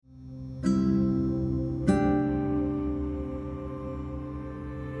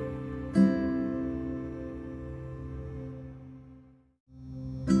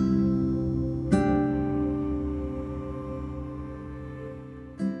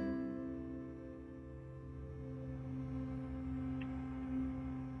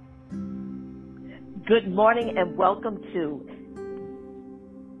Good morning and welcome to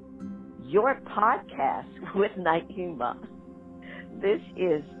your podcast with Naima. This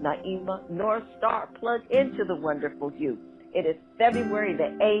is Naima North Star, plugged into the wonderful you. It is February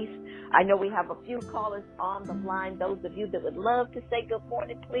the 8th. I know we have a few callers on the line. Those of you that would love to say good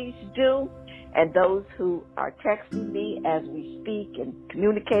morning, please do. And those who are texting me as we speak and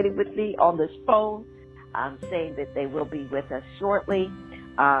communicating with me on this phone, I'm saying that they will be with us shortly.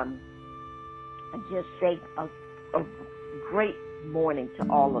 I just say a great morning to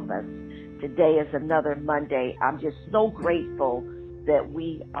all of us. Today is another Monday. I'm just so grateful that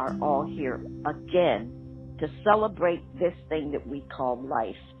we are all here again to celebrate this thing that we call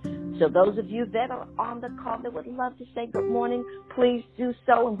life. So those of you that are on the call that would love to say good morning, please do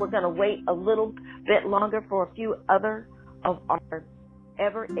so. And we're going to wait a little bit longer for a few other of our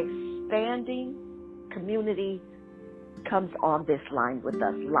ever-expanding community comes on this line with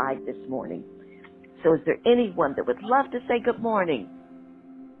us live this morning. So is there anyone that would love to say good morning?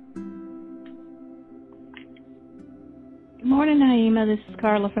 Good morning, Naima. This is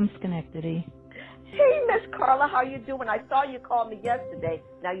Carla from Schenectady. Hey, Miss Carla, how you doing? I saw you call me yesterday.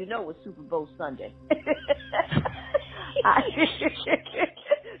 Now you know it was Super Bowl Sunday.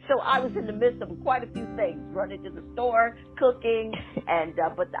 So I was in the midst of quite a few things, running to the store, cooking, and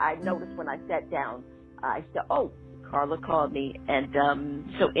but I noticed when I sat down, I said, "Oh, Carla called me," and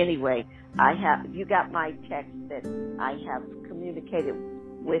so anyway, you got my text that I have communicated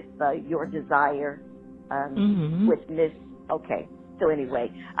with your desire with Miss. Okay, so anyway,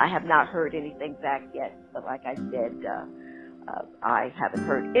 I have not heard anything back yet, but like I said, I haven't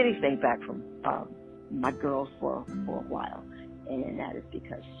heard anything back from my girl for a while, and that is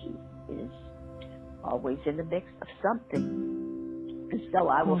because she is always in the mix of something. And so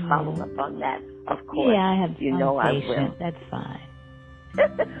I will follow up on that, of course. Yeah, I have you know patience. I will. That's fine.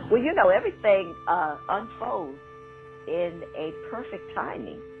 Well, you know, everything unfolds in a perfect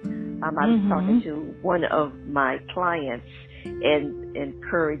timing. I was talking to one of my clients and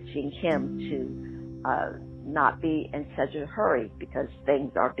encouraging him to not be in such a hurry because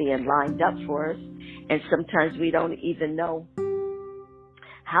things are being lined up for us. And sometimes we don't even know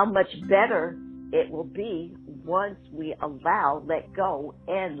how much better it will be once we let go,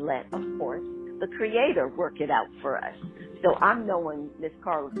 and let, of course, the Creator work it out for us. So I'm knowing, Miss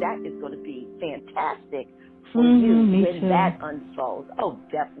Carla, that is going to be fantastic for you when that unfolds. Oh,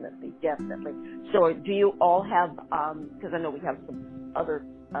 definitely. So do you all have, because I know we have some other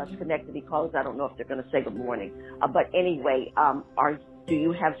Schenectady callers. I don't know if they're going to say good morning. But anyway, do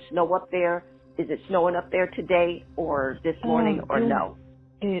you have snow up there? Is it snowing up there today or this morning or no?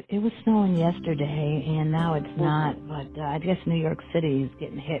 It was snowing yesterday, and now it's not. But I guess New York City is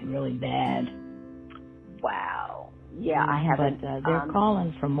getting hit really bad. Wow. Yeah, I haven't. But they're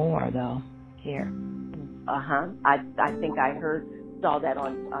calling for more, though, here. I think I saw that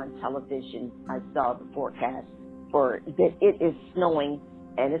on television. I saw the forecast for that it is snowing,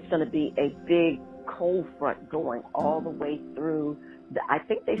 and it's going to be a big cold front going all the way through. I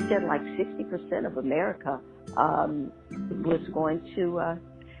think they said like 60% of America was going to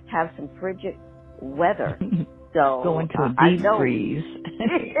have some frigid weather. So going to a deep freeze.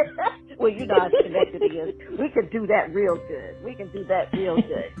 Well, you know how Schenectady is. We can do that real good.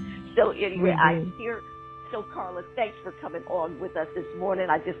 So anyway, I hear. So Carla, thanks for coming on with us this morning.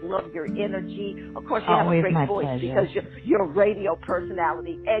 I just love your energy. Of course, you have a great voice because you're a radio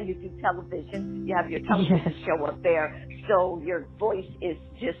personality and you do television. You have your television show up there. So your voice is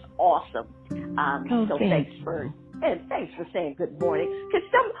just awesome. So thanks for saying good morning. Because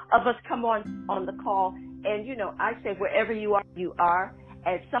some of us come on the call and, you know, I say wherever you are.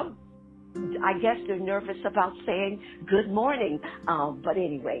 And some, I guess they're nervous about saying good morning. But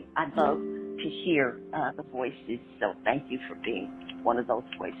anyway, I love to hear the voices. So thank you for being one of those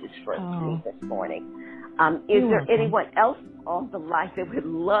voices for me this morning. Is there anyone else on the line that would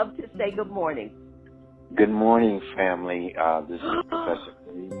love to say good morning? Good morning, family. This is Professor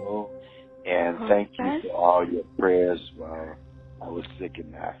Primo, and thank you for all your prayers while I was sick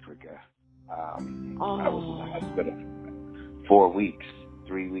in Africa. I was in the hospital for 4 weeks,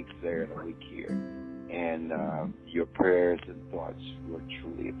 3 weeks there and a week here. And your prayers and thoughts were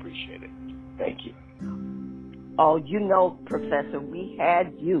truly appreciated. Thank you. Oh, you know, Professor, we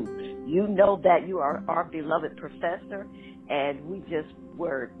had you. You know that you are our beloved professor, and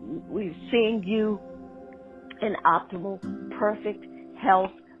we've seen you in optimal, perfect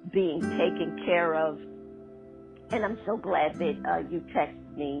health, being taken care of. And I'm so glad that you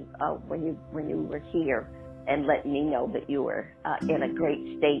texted me when you were here and let me know that you were in a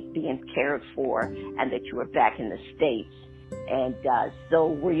great state, being cared for, and that you were back in the States. And so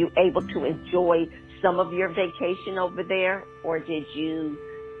were you able to enjoy some of your vacation over there, or did you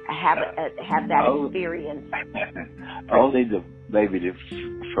have that experience? Only maybe the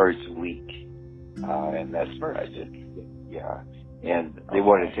first week, and that's what I did. Yeah, and they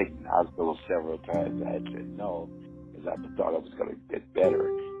wanted to take me to the hospital several times. I said no, because I thought I was going to get better.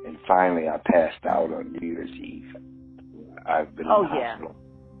 And finally, I passed out on New Year's Eve. I've been in the hospital,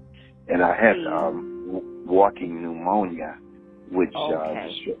 and I had walking pneumonia, which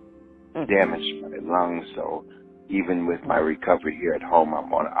damaged my lungs. So even with my recovery here at home,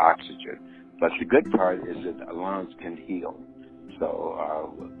 I'm on oxygen. But the good part is that the lungs can heal.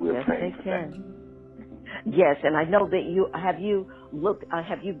 So we're praying for that. Yes, and I know that have you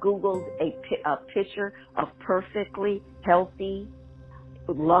Googled a picture of perfectly healthy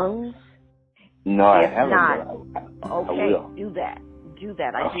lungs? No, I haven't. I will. Do that.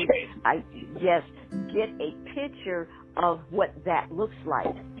 Yes, get a picture of what that looks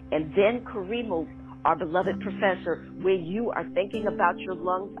like. And then, Karimo, our beloved professor, when you are thinking about your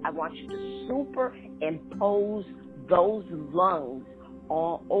lungs, I want you to superimpose those lungs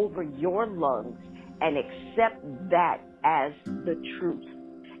all over your lungs and accept that as the truth.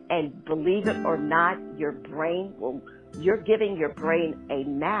 And believe it or not, you're giving your brain a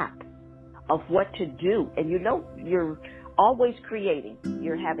map of what to do. And you're always creating.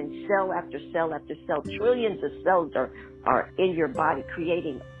 You're having cell after cell after cell. Trillions of cells are in your body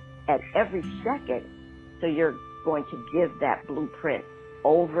creating at every second. So you're going to give that blueprint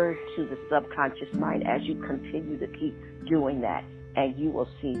over to the subconscious mind as you continue to keep doing that. And you will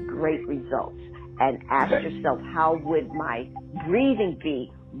see great results. And ask yourself, how would my breathing be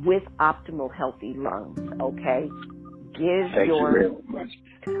with optimal healthy lungs? Okay? Thank you very much.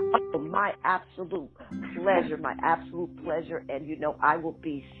 Oh, my absolute pleasure. And I will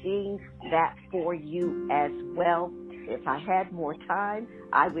be seeing that for you as well. If I had more time,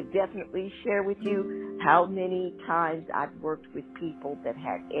 I would definitely share with you how many times I've worked with people that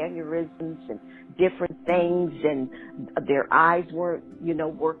had aneurysms and different things, and their eyes weren't,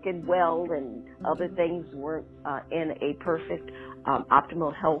 working well, and other things weren't in a perfect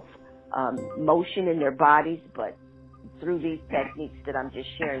optimal health motion in their bodies, but through these techniques that I'm just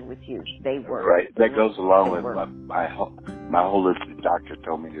sharing with you, they work. Right. That goes along with my holistic doctor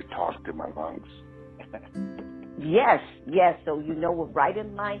told me to talk to my lungs. Yes. So we're right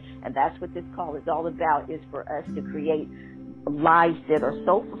in line, and that's what this call is all about, is for us to create lives that are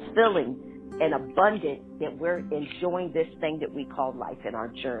so fulfilling and abundant that we're enjoying this thing that we call life in our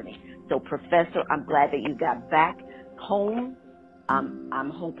journey. So, Professor, I'm glad that you got back home.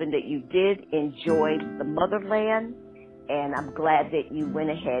 I'm hoping that you did enjoy the motherland, and I'm glad that you went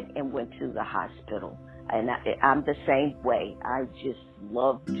ahead and went to the hospital. And I'm the same way. I just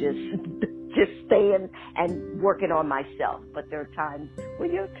love just staying and working on myself. But there are times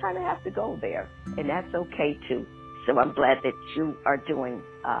when you kind of have to go there, and that's okay too. So I'm glad that you are doing,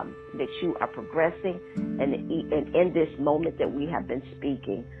 that you are progressing. And in this moment that we have been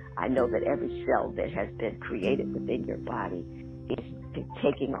speaking, I know that every cell that has been created within your body is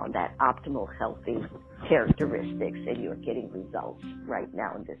taking on that optimal healthy characteristics, and you're getting results right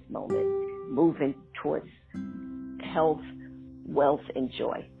now in this moment, moving towards health, wealth, and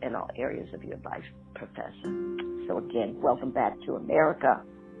joy in all areas of your life, Professor. So again, welcome back to America.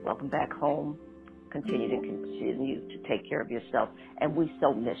 Welcome back home. Continue to take care of yourself. And we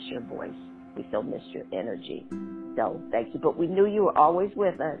so miss your voice. We so miss your energy. So thank you. But we knew you were always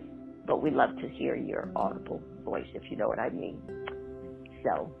with us, but we love to hear your audible voice, if you know what I mean.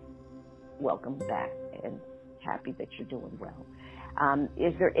 So welcome back, and happy that you're doing well.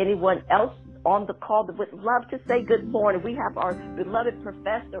 Is there anyone else on the call that would love to say good morning? We have our beloved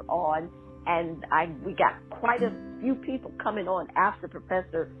professor on, and we got quite a few people coming on after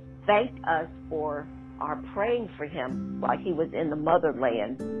Professor thanked us for our praying for him while he was in the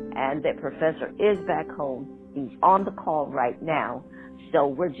motherland, and that Professor is back home. He's on the call right now, so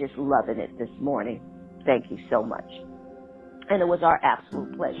we're just loving it this morning. Thank you so much. And it was our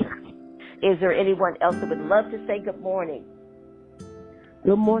absolute pleasure. Is there anyone else that would love to say good morning?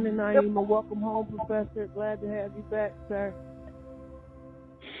 Good morning, Naima. Welcome home, Professor. Glad to have you back, sir.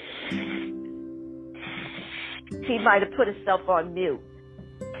 He might have put himself on mute.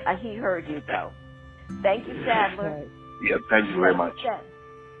 He heard you, though. Thank you, Sadler. Right. Yeah, thank you very much.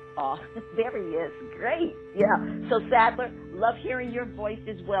 Oh, there he is. Great. Yeah. So, Sadler, love hearing your voice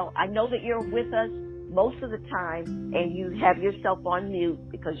as well. I know that you're with us most of the time, and you have yourself on mute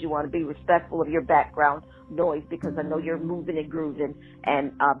because you want to be respectful of your background noise, because I know you're moving and grooving.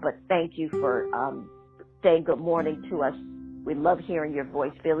 And but thank you for saying good morning to us. We love hearing your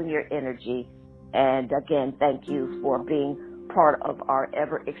voice, feeling your energy. And again, thank you for being part of our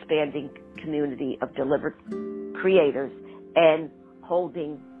ever-expanding community of delivered creators and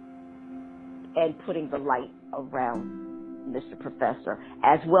holding and putting the light around Mr. Professor,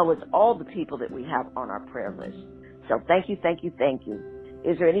 as well as all the people that we have on our prayer list. So thank you, thank you, thank you.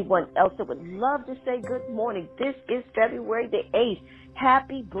 Is there anyone else that would love to say good morning? This is February the 8th.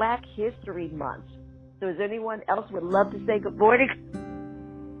 Happy Black History Month. So is there anyone else who would love to say good morning?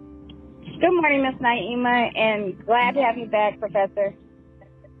 Good morning, Miss Naima, and glad to have you back, Professor.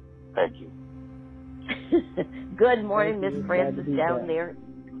 Thank you. Good morning, Miss Francis down there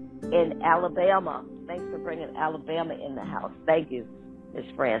in Alabama. Thanks for bringing Alabama in the house. Thank you, Miss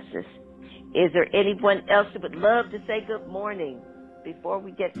Francis. Is there anyone else that would love to say good morning before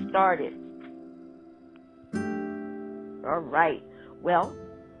we get started? All right. Well,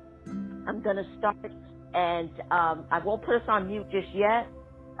 I'm going to start, and I won't put us on mute just yet.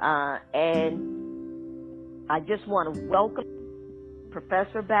 And I just want to welcome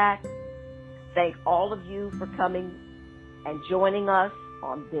Professor back. Thank all of you for coming and joining us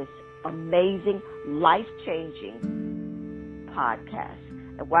on this amazing, life-changing podcast.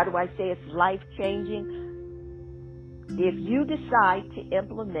 And why do I say it's life-changing? If you decide to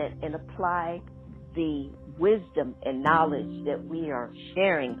implement and apply the wisdom and knowledge that we are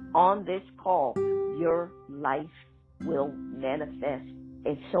sharing on this call, your life will manifest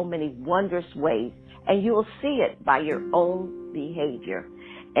in so many wondrous ways, and you will see it by your own behavior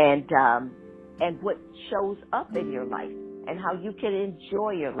and what shows up in your life, and how you can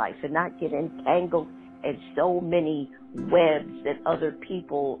enjoy your life and not get entangled in so many webs that other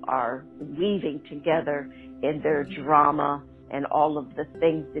people are weaving together in their drama and all of the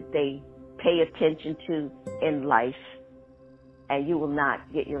things that they pay attention to in life. And you will not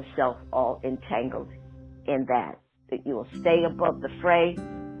get yourself all entangled in that you will stay above the fray,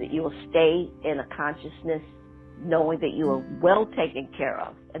 that you will stay in a consciousness knowing that you are well taken care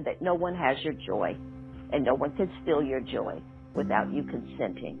of, and that no one has your joy, and no one can steal your joy without you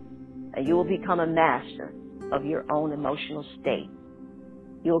consenting. And you will become a master of your own emotional state.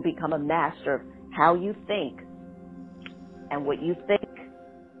 You will become a master of how you think, and what you think,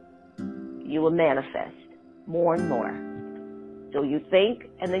 you will manifest more and more. So you think,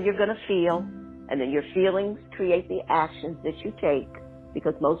 and then you're going to feel, and then your feelings create the actions that you take,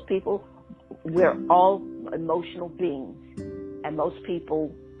 because most people, we're all emotional beings, and most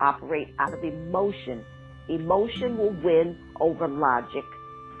people operate out of emotion. Emotion will win over logic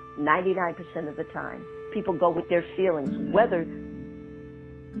 99% of the time. People go with their feelings rather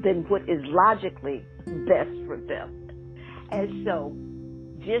than what is logically best for them. And so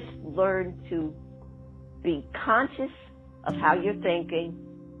just learn to be conscious of how you're thinking,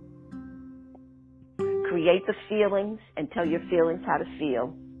 create the feelings and tell your feelings how to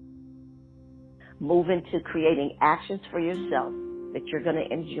feel. Move into creating actions for yourself that you're going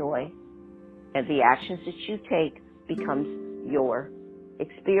to enjoy, and the actions that you take becomes your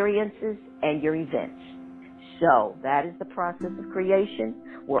experiences and your events. So that is the process of creation.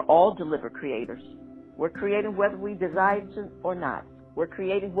 We're all delivered creators. We're creating whether we desire to or not. We're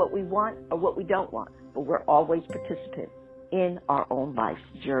creating what we want or what we don't want, but we're always participants in our own life's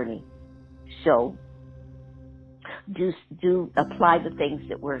journey. So do apply the things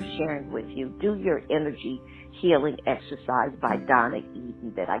that we're sharing with you. Do your energy healing exercise by Donna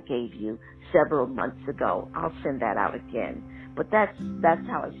Eden that I gave you several months ago. I'll send that out again. But that's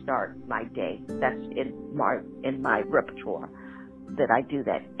how I start my day. That's in my repertoire, that I do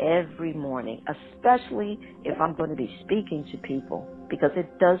that every morning, especially if I'm going to be speaking to people, because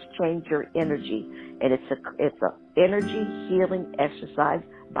it does change your energy, and it's a energy healing exercise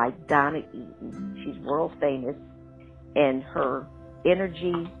by Donna Eden. She's world famous, and her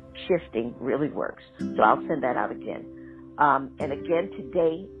energy shifting really works. So I'll send that out again. And again,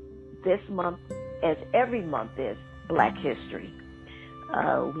 today, this month, as every month is, Black History.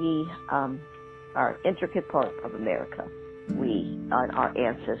 We are an intricate part of America. We and our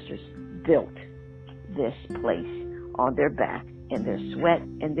ancestors built this place on their back, in their sweat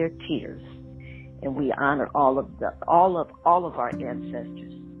and their tears, and we honor all of our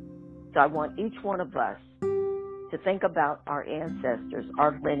ancestors. So I want each one of us to think about our ancestors,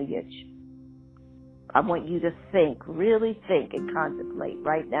 our lineage. I want you to think, really think and contemplate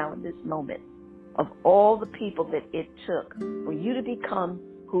right now in this moment of all the people that it took for you to become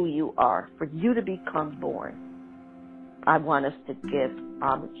who you are, for you to become born. I want us to give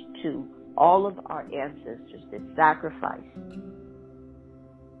homage to all of our ancestors that sacrificed,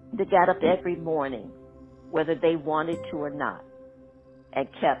 that got up every morning, whether they wanted to or not, and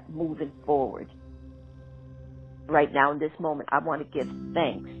kept moving forward. Right now in this moment, I want to give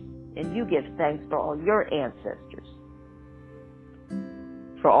thanks, and you give thanks for all your ancestors,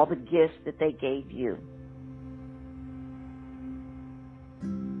 for all the gifts that they gave you.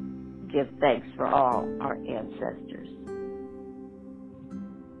 Give thanks for all our ancestors,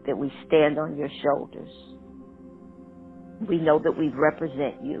 that we stand on your shoulders. We know that we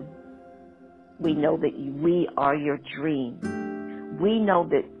represent you. We know that we are your dream. We know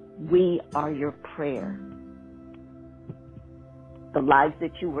that we are your prayer. The lives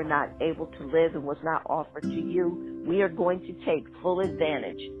that you were not able to live and was not offered to you, we are going to take full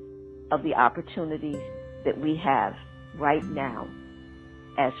advantage of the opportunities that we have right now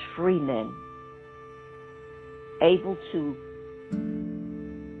as free men, able to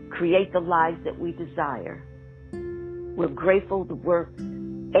create the lives that we desire. We're grateful that we're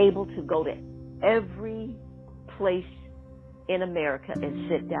able to go to every place in America and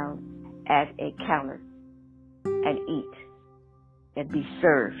sit down at a counter and eat and be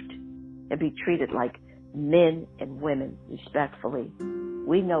served and be treated like men and women respectfully.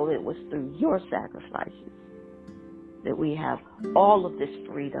 We know that it was through your sacrifices that we have all of this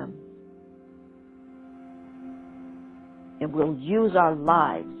freedom. And we'll use our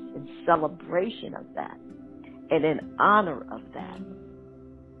lives in celebration of that and in honor of that.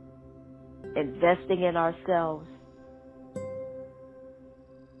 Investing in ourselves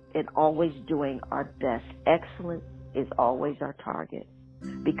and always doing our best. Excellence is always our target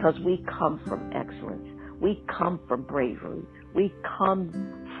because we come from excellence. We come from bravery. We come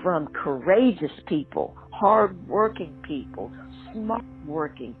from courageous people, hard-working people,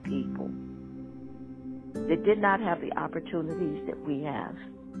 smart-working people that did not have the opportunities that we have.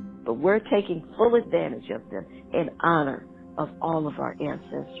 But we're taking full advantage of them in honor of all of our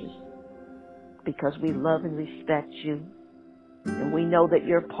ancestors because we love and respect you, and we know that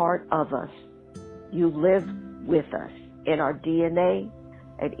you're part of us. You live with us in our DNA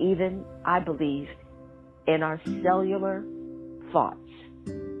and even, I believe, in our cellular thoughts,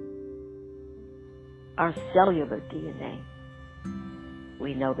 our cellular DNA.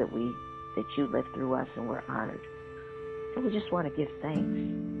 We know that you live through us and we're honored. So we just want to give thanks.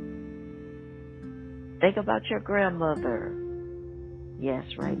 Think about your grandmother. Yes,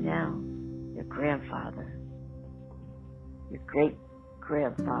 right now, your grandfather, your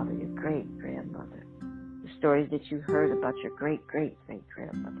great-grandfather, your great-grandmother, the stories that you heard about your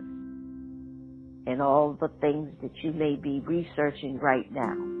great-great-great-grandmother, and all the things that you may be researching right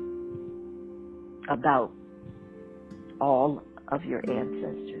now about all of your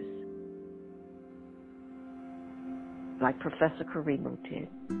ancestors. Like Professor Karimo did,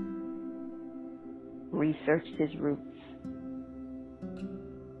 researched his roots,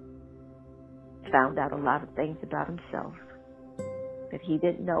 found out a lot of things about himself that he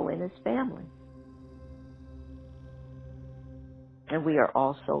didn't know in his family. And we are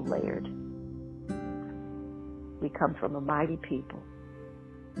also layered. We come from a mighty people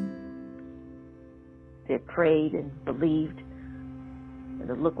that prayed and believed, and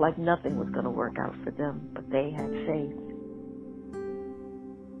it looked like nothing was going to work out for them, but they had faith.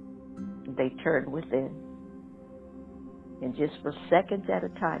 They turned within, and just for seconds at a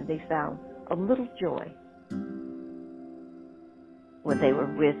time, they found a little joy when they were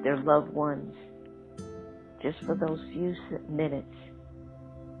with their loved ones, just for those few minutes,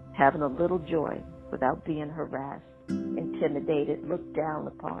 having a little joy without being harassed, intimidated, looked down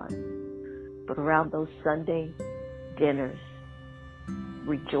upon. But around those Sunday dinners,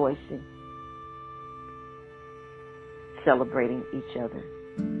 rejoicing, celebrating each other.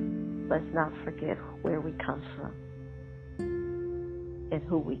 Let's not forget where we come from and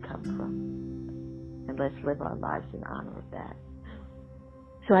who we come from. And let's live our lives in honor of that.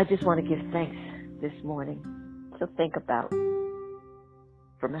 So I just want to give thanks this morning. So think about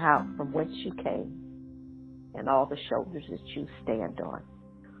from whence you came and all the shoulders that you stand on.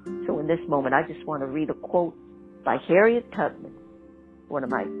 So in this moment, I just want to read a quote by Harriet Tubman,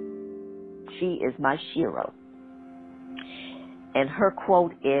 she is my shero. And her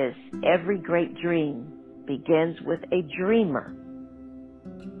quote is, "Every great dream begins with a dreamer.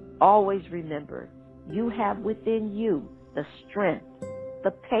 Always remember, you have within you the strength,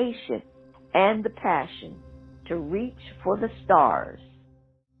 the patience, and the passion to reach for the stars,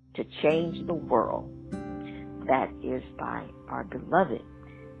 to change the world." That is by our beloved,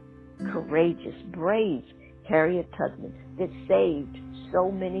 courageous, brave Harriet Tubman that saved so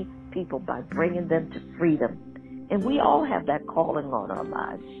many people by bringing them to freedom. And we all have that calling on our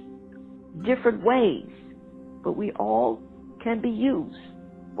lives, different ways, but we all can be used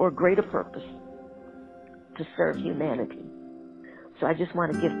for a greater purpose to serve humanity. So I just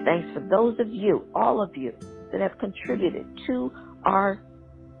want to give thanks for those of you, all of you, that have contributed to our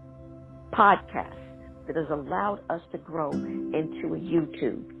podcast, that has allowed us to grow into a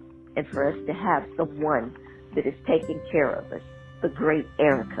YouTube and for us to have someone that is taking care of us, the great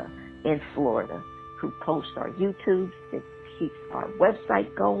Erica in Florida, who posts our YouTubes, that keeps our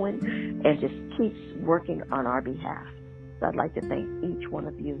website going, and just keeps working on our behalf. So I'd like to thank each one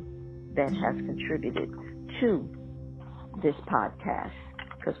of you that has contributed to this podcast,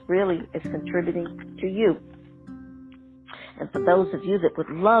 because really it's contributing to you. And for those of you that would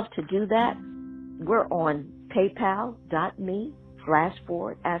love to do that, we're on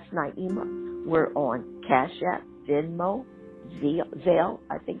paypal.me/AskNaima. We're on Cash App, Venmo, Zelle,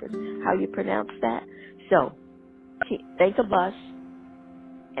 I think is how you pronounce that. So think of us,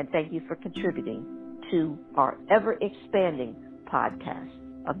 and thank you for contributing to our ever-expanding podcast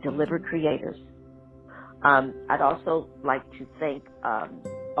of Delivered Creators. I'd also like to thank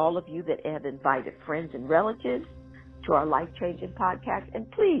all of you that have invited friends and relatives to our life-changing podcast.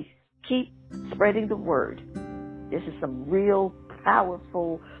 And please keep spreading the word. This is some real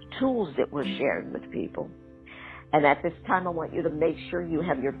powerful tools that we're sharing with people. And at this time, I want you to make sure you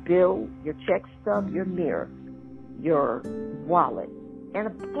have your bill, your check stub, your mirror, your wallet, and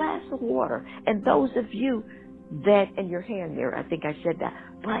a glass of water. And those of you that, and your hand mirror, I think I said that.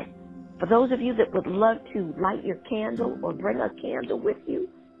 But for those of you that would love to light your candle or bring a candle with you,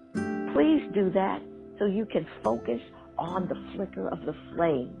 please do that so you can focus on the flicker of the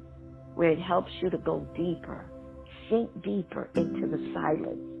flame, where it helps you to go deeper, sink deeper into the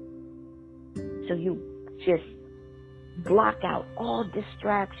silence. So you just block out all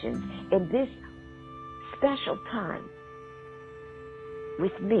distractions in this special time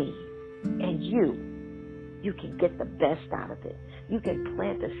with me and you. You can get the best out of it. You can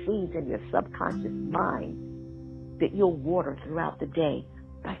plant the seeds in your subconscious mind that you'll water throughout the day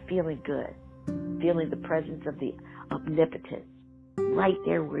by feeling good, feeling the presence of the omnipotent right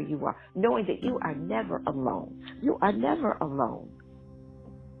there where you are, knowing that you are never alone. You are never alone.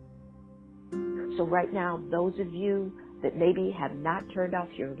 So right now, those of you that maybe have not turned off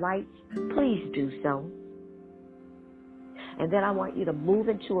your lights, please do so. And then I want you to move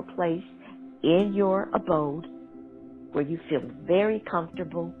into a place in your abode where you feel very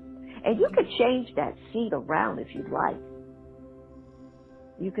comfortable. And you could change that seat around if you'd like.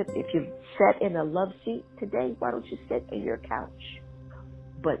 You could, if you sat in a love seat today, why don't you sit in your couch?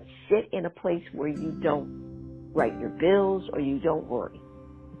 But sit in a place where you don't write your bills or you don't worry.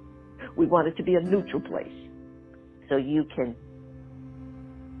 We want it to be a neutral place so you can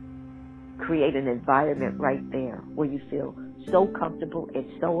create an environment right there where you feel so comfortable and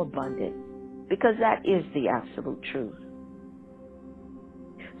so abundant, because that is the absolute truth.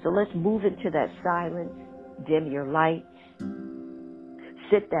 So let's move into that silence, dim your lights,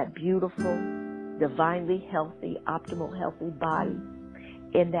 sit that beautiful, divinely healthy, optimal healthy body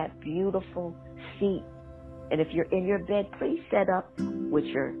in that beautiful seat. And if you're in your bed, please set up with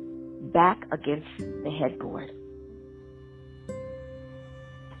your back against the headboard.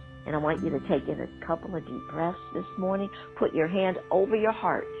 And I want you to take in a couple of deep breaths this morning. Put your hand over your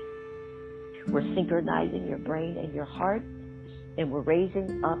heart. We're synchronizing your brain and your heart, and we're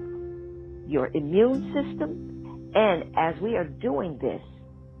raising up your immune system. And as we are doing this,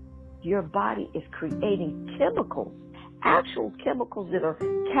 your body is creating chemicals, actual chemicals that are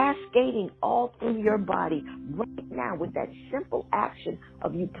cascading all through your body right now with that simple action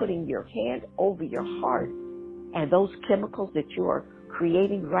of you putting your hand over your heart. And those chemicals that you are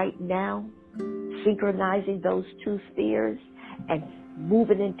creating right now, synchronizing those two spheres and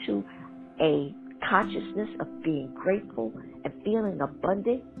moving into a consciousness of being grateful and feeling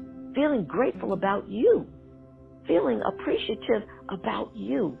abundant, feeling grateful about you, feeling appreciative about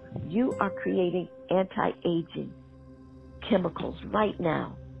you. You are creating anti-aging chemicals right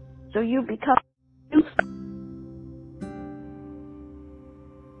now. So you become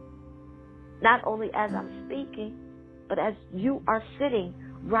not only as I'm speaking, but as you are sitting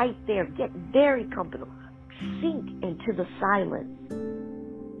right there. Get very comfortable. Sink into the silence.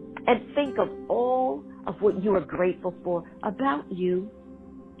 And think of all of what you are grateful for about you,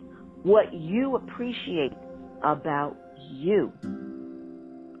 what you appreciate about you.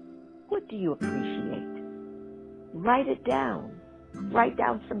 What do you appreciate? Write it down. Write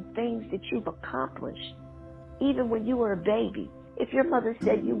down some things that you've accomplished, even when you were a baby. If your mother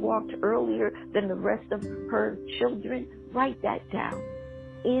said you walked earlier than the rest of her children, write that down.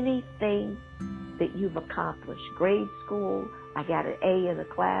 Anything that you've accomplished. Grade school, I got an A in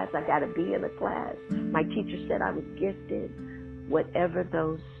a class, I got a B in a class. My teacher said I was gifted. Whatever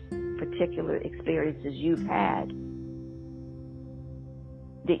those particular experiences you've had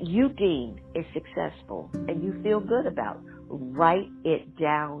that you deem is successful and you feel good about, write it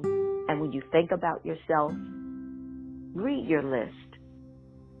down And when you think about yourself, read your list.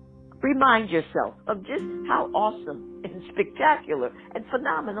 Remind yourself of just how awesome and spectacular and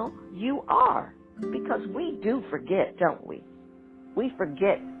phenomenal you are. Because we do forget, don't we? We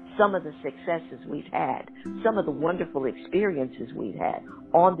forget some of the successes we've had, some of the wonderful experiences we've had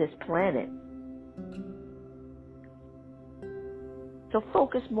on this planet. So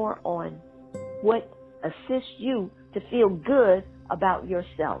focus more on what assists you to feel good about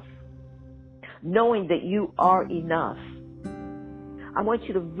yourself, knowing that you are enough. I want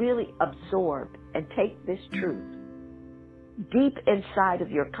you to really absorb and take this truth deep inside of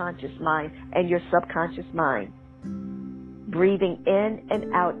your conscious mind and your subconscious mind, breathing in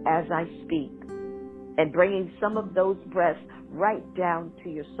and out as I speak, and bringing some of those breaths right down to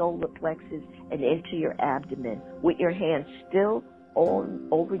your solar plexus and into your abdomen, with your hand still on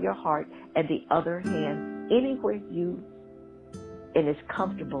over your heart and the other hand anywhere it is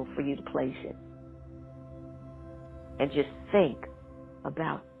comfortable for you to place it. And just think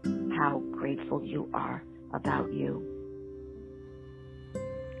about how grateful you are about you.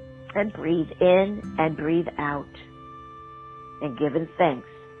 And breathe in and breathe out, and giving thanks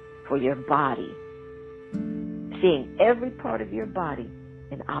for your body, seeing every part of your body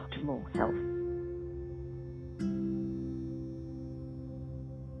in optimal health.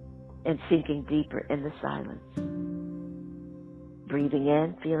 And sinking deeper in the silence. Breathing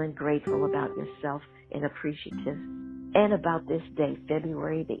in, feeling grateful about yourself and appreciative. And about this day,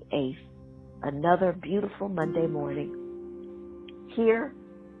 February the 8th, another beautiful Monday morning, here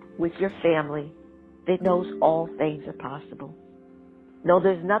with your family that knows all things are possible. Know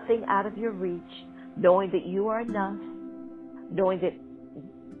there's nothing out of your reach, knowing that you are enough, knowing that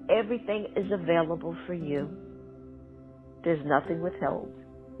everything is available for you. There's nothing withheld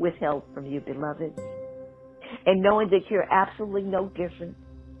from you, beloved. And knowing that you're absolutely no different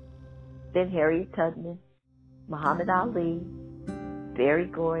than Harriet Tubman, Muhammad Ali, Berry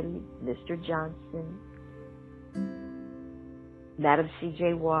Gordy, Mr. Johnson, Madam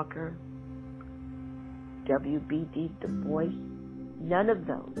C.J. Walker, W.B.D. Du Bois. None of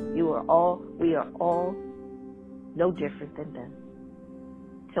those. We are all no different than them.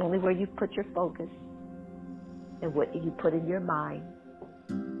 It's only where you put your focus and what you put in your mind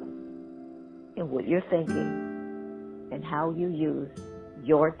and what you're thinking and how you use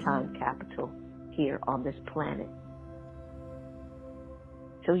your time capital here on this planet.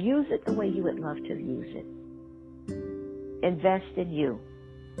 So use it the way you would love to use it. Invest in you.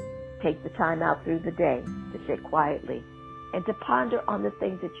 Take the time out through the day to sit quietly and to ponder on the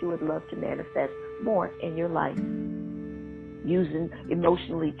things that you would love to manifest more in your life, using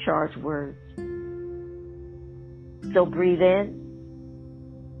emotionally charged words. So breathe in,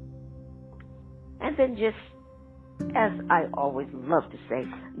 and then just, as I always love to say,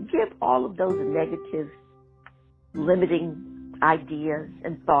 give all of those negative, limiting ideas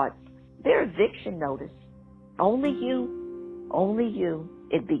and thoughts their eviction notice. Only you.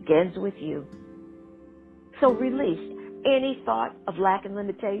 It begins with you. So release any thought of lack and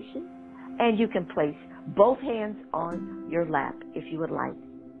limitation, and you can place both hands on your lap if you would like.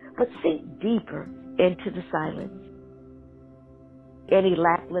 But sink deeper into the silence. Any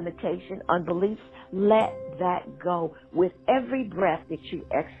lack, limitation, unbelief, let that go with every breath that you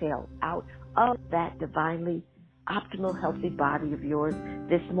exhale out of that divinely optimal, healthy body of yours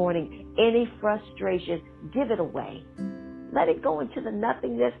this morning. Any frustration, give it away. Let it go into the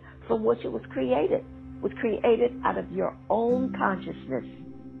nothingness from which it was created. It was created out of your own consciousness.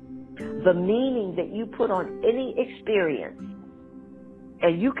 The meaning that you put on any experience,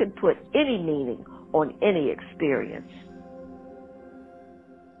 and you can put any meaning on any experience.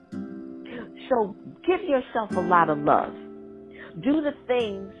 So give yourself a lot of love. Do the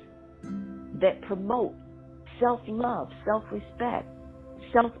things that promote self-love, self-respect,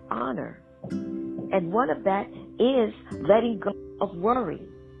 self-honor. And one of that is letting go of worry,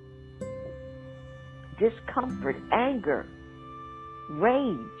 discomfort, anger,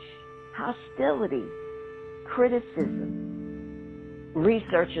 rage, hostility, criticism.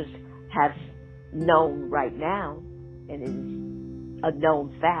 Researchers have known right now, and it is a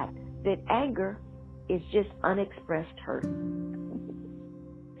known fact, that anger is just unexpressed hurt.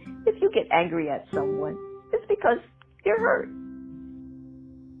 If you get angry at someone, it's because you're hurt.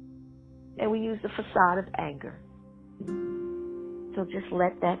 And we use the facade of anger. So just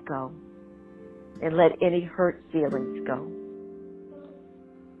let that go. And let any hurt feelings go.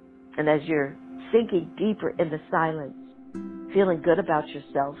 And as you're sinking deeper in the silence, feeling good about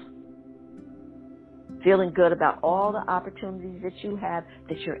yourself, feeling good about all the opportunities that you have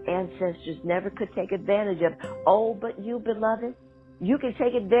that your ancestors never could take advantage of. Oh, but you, beloved, You can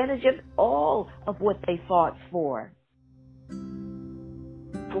take advantage of all of what they fought for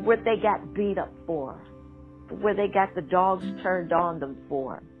what they got beat up for where they got the dogs turned on them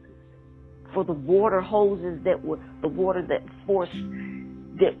for the water hoses that were the water that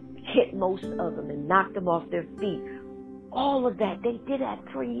hit most of them and knocked them off their feet. All of that, they did that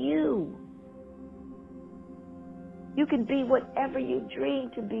for you. You can be whatever you dream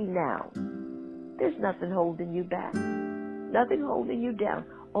to be now. There's nothing holding you back, nothing holding you down,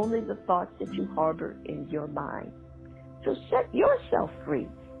 only the thoughts that you harbor in your mind. So set yourself free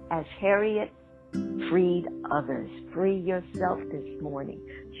as Harriet freed others. Free yourself this morning.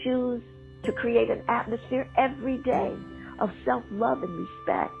 Choose to create an atmosphere every day of self-love and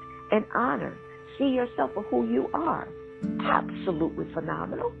respect and honor. See yourself for who you are. Absolutely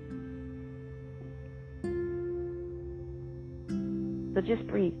phenomenal. So just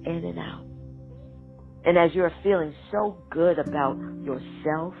breathe in and out. And as you're feeling so good about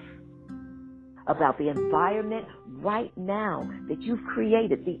yourself, about the environment right now that you've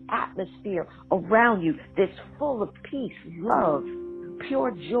created, the atmosphere around you that's full of peace, love,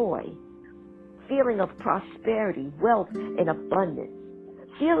 pure joy, feeling of prosperity, wealth, and abundance,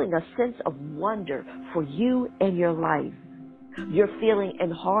 feeling a sense of wonder for you and your life. You're feeling in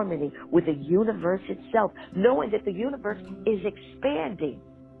harmony with the universe itself, knowing that the universe is expanding.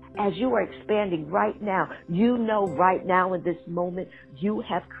 As you are expanding right now, you know right now in this moment, you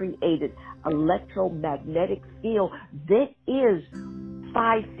have created electromagnetic field that is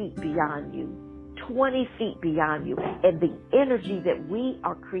 5 feet beyond you, 20 feet beyond you. And the energy that we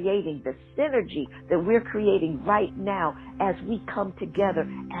are creating, the synergy that we're creating right now as we come together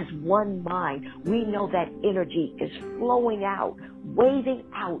as one mind, we know that energy is flowing out, waving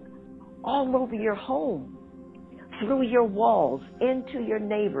out all over your home, through your walls, into your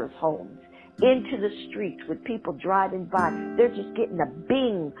neighbors' homes, into the streets with people driving by. They're just getting a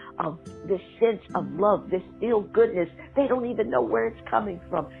bing of this sense of love, this feel-goodness. They don't even know where it's coming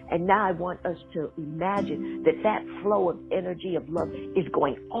from. And now I want us to imagine that that flow of energy of love is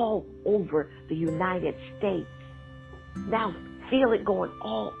going all over the United States. Now feel it going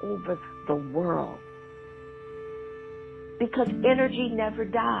all over the world. Because energy never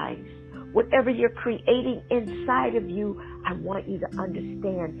dies. Whatever you're creating inside of you, I want you to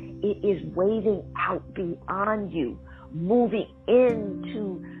understand it is waving out beyond you, moving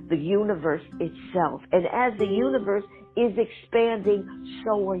into the universe itself. And as the universe is expanding,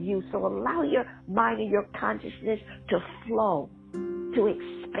 so are you. So allow your mind and your consciousness to flow, to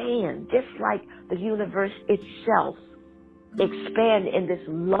expand, just like the universe itself. Expand in this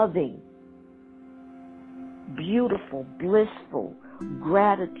loving, beautiful, blissful,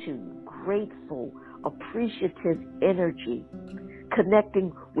 gratitude, grateful, appreciative energy,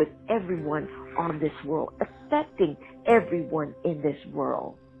 connecting with everyone on this world, affecting everyone in this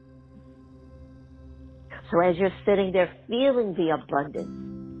world. So as you're sitting there feeling the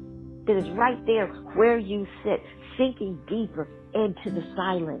abundance that is right there where you sit, sinking deeper into the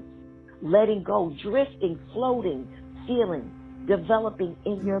silence, letting go, drifting, floating, feeling, developing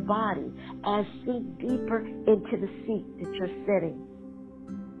in your body as sink deeper into the seat that you're sitting.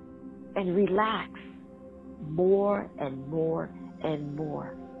 And relax more and more and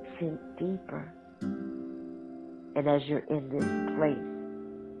more. Sink deeper. And as you're in this place,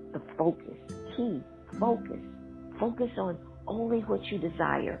 the focus, key, focus on only what you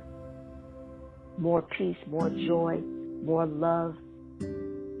desire. More peace, more joy, more love,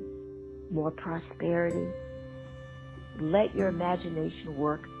 more prosperity. Let your imagination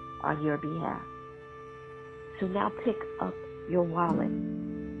work on your behalf. So now pick up your wallet.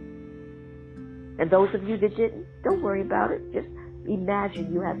 And those of you that didn't, don't worry about it. Just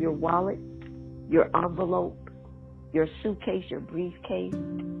imagine you have your wallet, your envelope, your suitcase, your briefcase,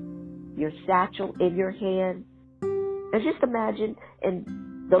 your satchel in your hand. And just imagine,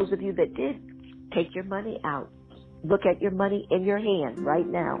 and those of you that did, take your money out. Look at your money in your hand right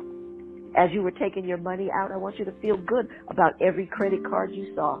now. As you were taking your money out, I want you to feel good about every credit card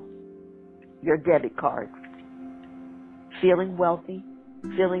you saw, your debit card. Feeling wealthy,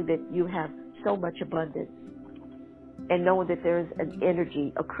 feeling that you have so much abundance, and knowing that there is an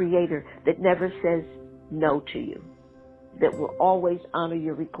energy, a creator that never says no to you, that will always honor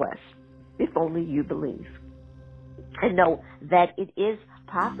your requests, if only you believe. And know that it is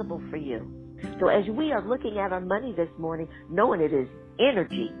possible for you. So as we are looking at our money this morning, knowing it is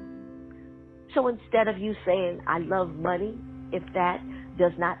energy. So instead of you saying, I love money, if that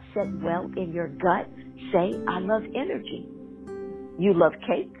does not sit well in your gut, say, I love energy. You love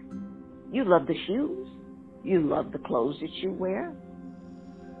cake. You love the shoes. You love the clothes that you wear.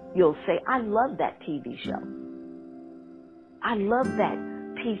 You'll say, I love that TV show. I love that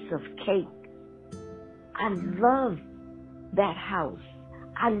piece of cake. I love that house.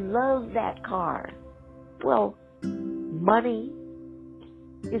 I love that car. Well, money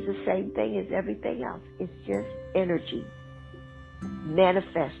is the same thing as everything else. It's just energy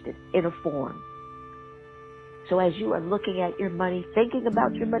manifested in a form. So as you are looking at your money, thinking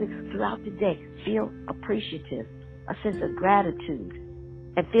about your money throughout the day, feel appreciative, a sense of gratitude,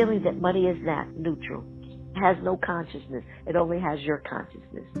 and feeling that money is not neutral. It has no consciousness. It only has your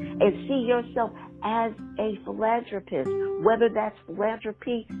consciousness. And see yourself as a philanthropist, whether that's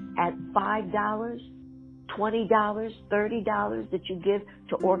philanthropy at $5, $20, $30 that you give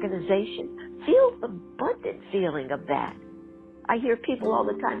to organizations. Feel the abundant feeling of that. I hear people all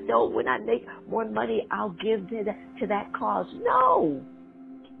the time say, oh, when I make more money, I'll give to that cause. No.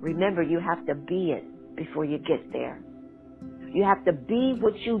 Remember, you have to be it before you get there. You have to be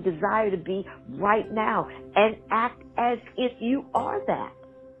what you desire to be right now and act as if you are that.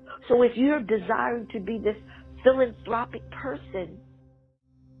 So if you're desiring to be this philanthropic person,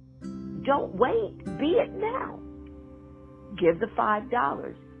 don't wait. Be it now. Give the $5.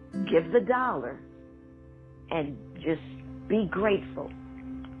 Give the $1. And just be grateful.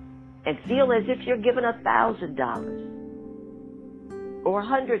 And feel as if you're giving $1,000 or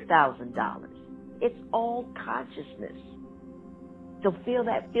 $100,000. It's all consciousness. So feel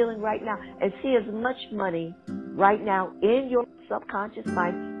that feeling right now and see as much money right now in your subconscious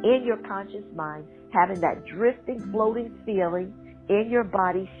mind, in your conscious mind, having that drifting, floating feeling in your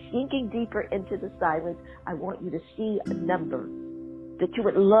body, sinking deeper into the silence. I want you to see a number that you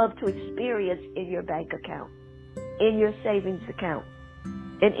would love to experience in your bank account, in your savings account,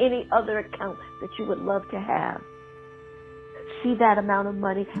 in any other account that you would love to have. See that amount of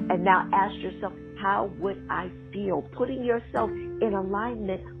money and now ask yourself, how would I feel? Putting yourself in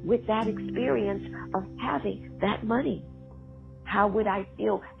alignment with that experience of having that money. How would I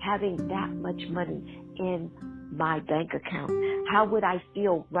feel having that much money in my bank account? How would I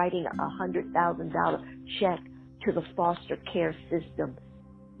feel writing a $100,000 check to the foster care system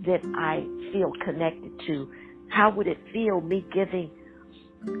that I feel connected to? How would it feel me giving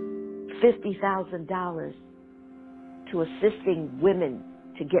 $50,000 to assisting women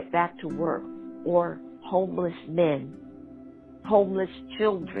to get back to work, or homeless men, homeless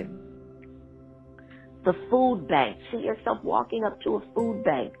children? The food bank. See yourself walking up to a food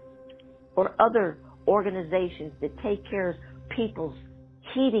bank or other organizations that take care of people's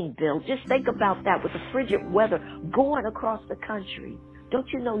heating bill. Just think about that with the frigid weather going across the country. Don't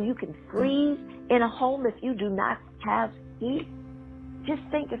you know you can freeze in a home if you do not have heat? Just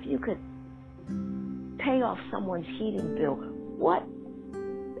think if you could pay off someone's heating bill. What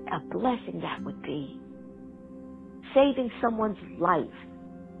a blessing that would be. Saving someone's life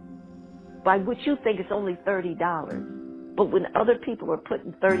by what you think is only $30. But when other people are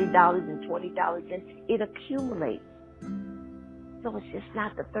putting $30 and $20 in, it accumulates. So it's just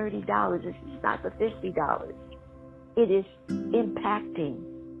not the $30, it's just not the $50. It is impacting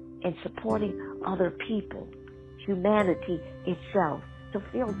and supporting other people, humanity itself. So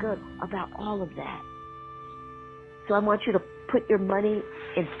feel good about all of that. So I want you to put your money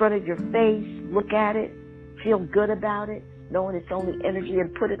in front of your face, look at it, feel good about it, knowing it's only energy,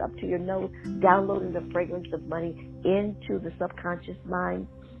 and put it up to your nose, downloading the fragrance of money into the subconscious mind.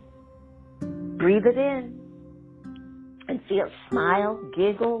 Breathe it in and feel, smile,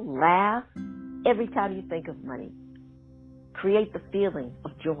 giggle, laugh every time you think of money. Create the feeling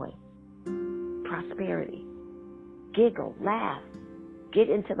of joy, prosperity. Giggle, laugh, get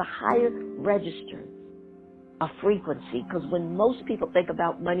into the higher register of frequency, because when most people think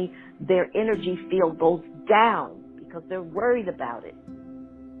about money, their energy field goes down because they're worried about it.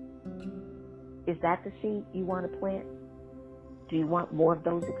 Is that the seed you want to plant? Do you want more of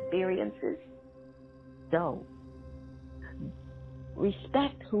those experiences? No.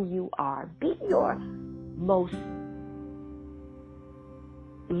 Respect who you are. Be your most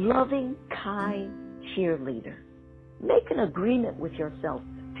loving, kind cheerleader. Make an agreement with yourself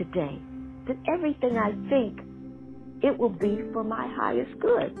today that everything I think, it will be for my highest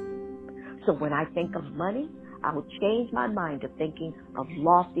good. So when I think of money, I will change my mind to thinking of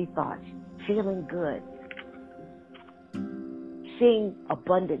lofty thoughts, feeling good, seeing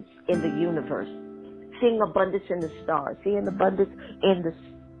abundance in the universe, seeing abundance in the stars, seeing abundance in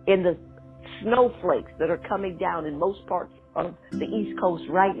the snowflakes that are coming down in most parts of the East Coast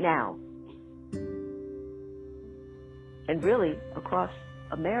right now, and really across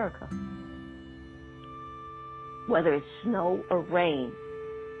America. Whether it's snow or rain,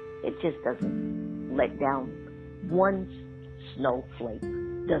 it just doesn't let down. One snowflake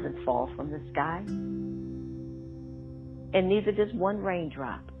doesn't fall from the sky. and neither does one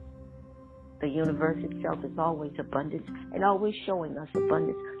raindrop. The universe itself is always abundance and always showing us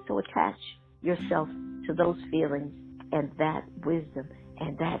abundance. So attach yourself to those feelings and that wisdom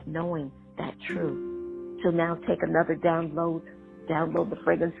and that knowing, that truth. So now take another download the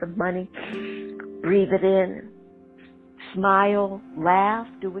fragrance of money, breathe it in, smile, laugh,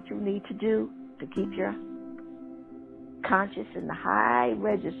 do what you need to do to keep your conscious in the high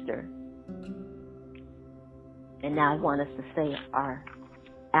register. And now I want us to say our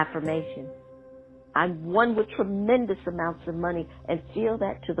affirmation. I'm one with tremendous amounts of money, and feel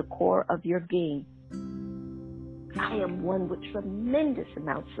that to the core of your being. I am one with tremendous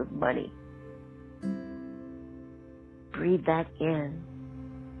amounts of money. Breathe that in.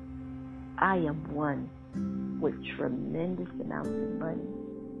 I am one with tremendous amounts of money.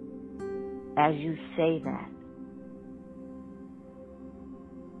 As you say that,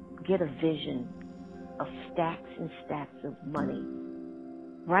 get a vision of stacks and stacks of money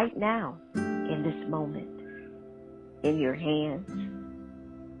right now, in this moment, in your hands.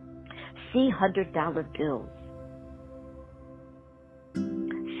 See $100 bills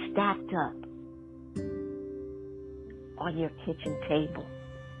stacked up on your kitchen table,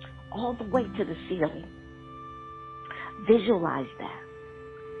 all the way to the ceiling. Visualize that.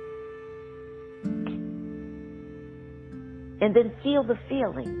 And then feel the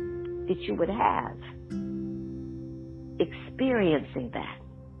feeling that you would have experiencing that.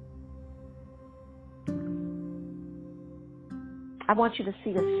 I want you to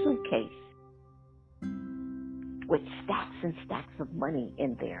see a suitcase with stacks and stacks of money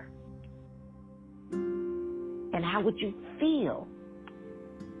in there. And how would you feel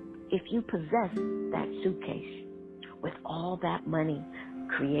if you possessed that suitcase with all that money?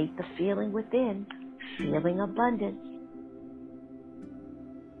 Create the feeling within, feeling abundance.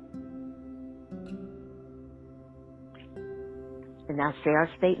 And now say our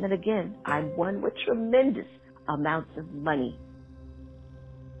statement again. I'm one with tremendous amounts of money.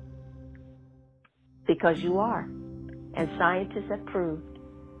 Because you are. And scientists have proved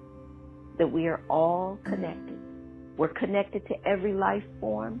that we are all connected. We're connected to every life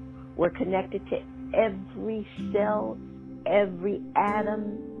form. We're connected to every cell, every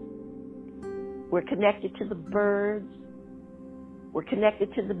atom. We're connected to the birds. We're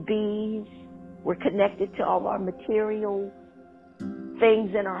connected to the bees. We're connected to all our material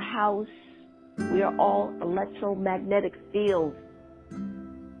things in our house. We are all electromagnetic fields.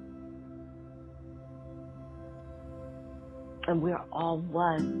 And we're all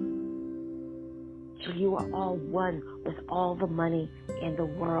one. So you are all one with all the money in the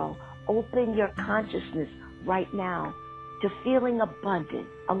world. Open your consciousness right now to feeling abundant.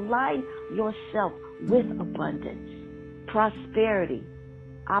 Align yourself with abundance, prosperity,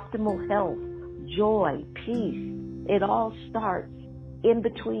 optimal health, joy, peace. It all starts in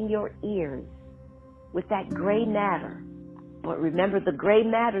between your ears with that gray matter. But remember, the gray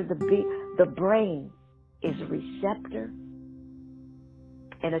matter, the brain, is a receptor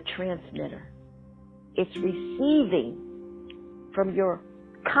and a transmitter. It's receiving from your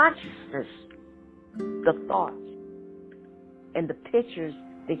consciousness the thoughts and the pictures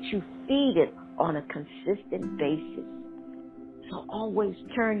that you feed it on a consistent basis. So always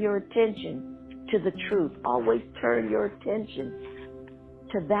turn your attention to the truth. Always turn your attention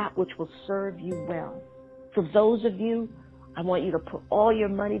to that which will serve you well. For those of you, I want you to put all your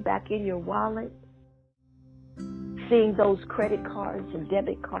money back in your wallet, seeing those credit cards and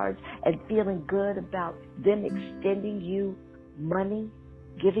debit cards and feeling good about them extending you money,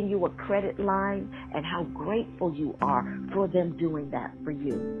 giving you a credit line, and how grateful you are for them doing that for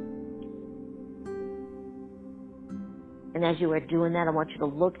you. And as you are doing that, I want you to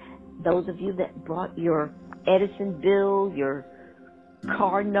look, those of you that brought your Edison bill, your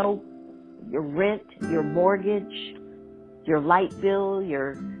car note, your rent, your mortgage, your light bill,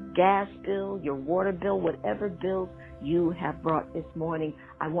 your gas bill, your water bill, whatever bills you have brought this morning,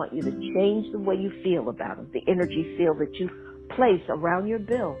 I want you to change the way you feel about them, the energy field that you place around your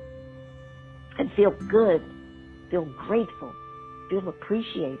bill, and feel good, feel grateful, feel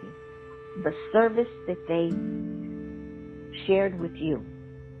appreciating the service that they shared with you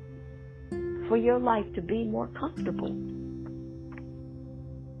for your life to be more comfortable,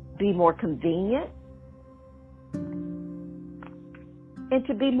 be more convenient, and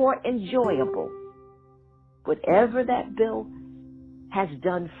to be more enjoyable. Whatever that bill has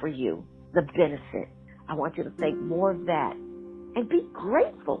done for you, the benefit, I want you to think more of that and be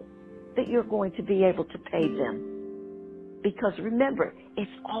grateful that you're going to be able to pay them. Because remember,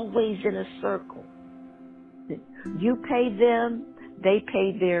 it's always in a circle. You pay them, they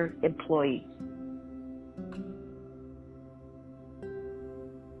pay their employees.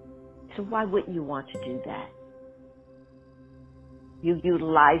 So why wouldn't you want to do that? You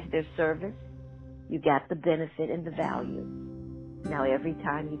utilize their service. You got the benefit and the value. Now, every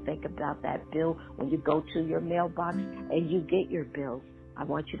time you think about that bill, when you go to your mailbox and you get your bills, I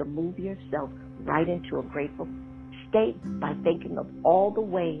want you to move yourself right into a grateful state by thinking of all the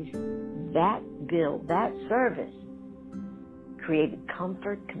ways that bill, that service, created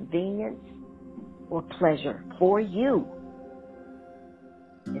comfort, convenience, or pleasure for you.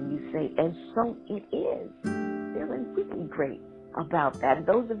 And you say, and so it is. Feeling really great about that. And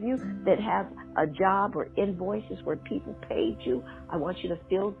those of you that have a job or invoices where people paid you, I want you to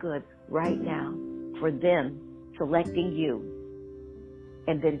feel good right now for them selecting you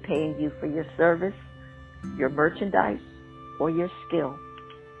and then paying you for your service, your merchandise, or your skill,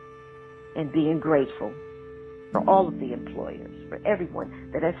 and being grateful for all of the employers, for everyone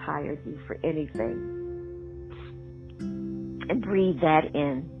that has hired you for anything. And breathe that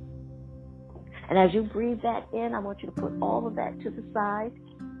in. And as you breathe that in, I want you to put all of that to the side.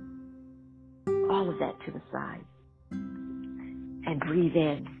 All of that to the side. And breathe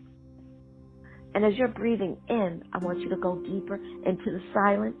in. And as you're breathing in, I want you to go deeper into the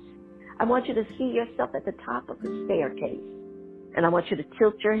silence. I want you to see yourself at the top of the staircase. And I want you to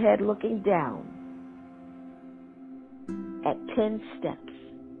tilt your head looking down at 10 steps.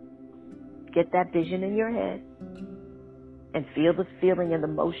 Get that vision in your head. And feel the feeling and the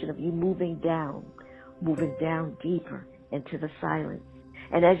motion of you moving down deeper into the silence.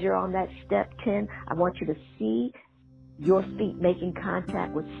 And as you're on that step 10, I want you to see your feet making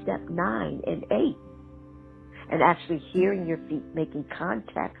contact with step 9 and 8. And actually hearing your feet making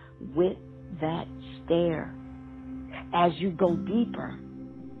contact with that stair. As you go deeper,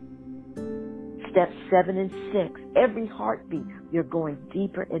 steps 7 and 6, every heartbeat, you're going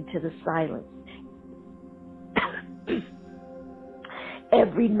deeper into the silence.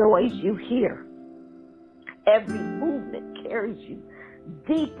 Every noise you hear, every movement carries you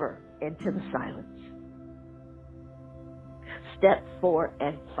deeper into the silence. Step 4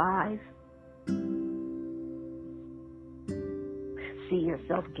 and 5, see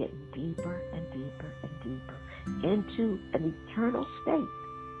yourself getting deeper and deeper and deeper into an eternal state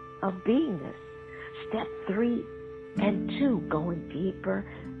of beingness. Step 3 and 2, going deeper.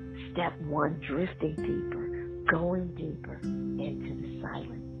 Step 1, drifting deeper, going deeper into the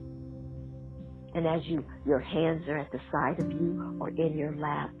silence. And as your hands are at the side of you or in your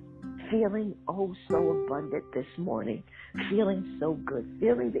lap, feeling oh so abundant this morning, feeling so good,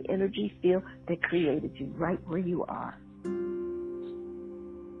 feeling the energy field that created you right where you are.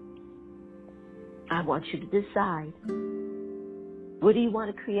 I want you to decide, what do you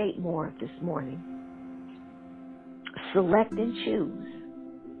want to create more of this morning? Select and choose.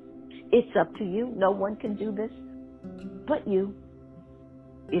 It's up to you. No one can do this but you.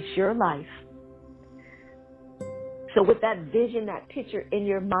 It's your life. So with that vision, that picture in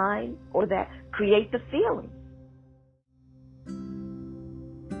your mind, or that, create the feeling.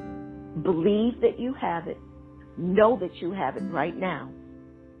 Believe that you have it. Know that you have it right now.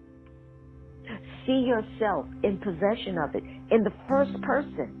 See yourself in possession of it in the first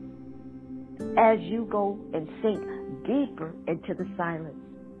person as you go and sink deeper into the silence,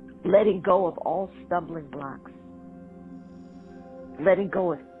 letting go of all stumbling blocks, letting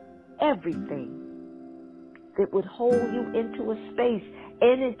go of everything that would hold you into a space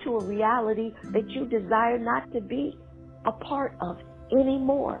and into a reality that you desire not to be a part of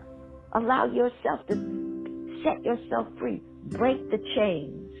anymore. Allow yourself to set yourself free. Break the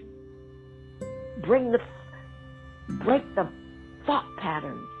chains. Break the thought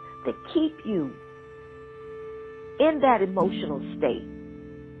patterns that keep you in that emotional state,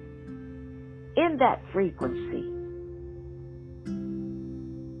 in that frequency.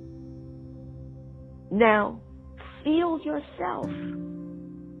 Now, feel yourself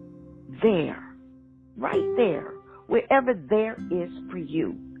there, right there, wherever there is for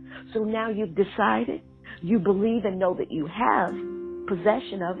you. So now you've decided, you believe and know that you have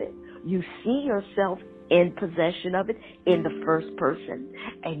possession of it. You see yourself in possession of it in the first person,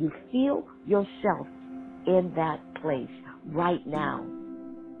 and you feel yourself in that place right now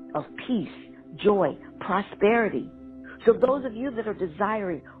of peace, joy, prosperity. So those of you that are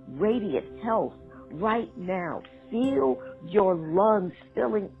desiring radiant health right now, feel your lungs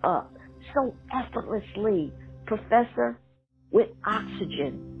filling up so effortlessly, Professor, with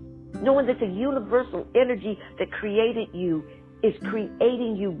oxygen, knowing that the universal energy that created you is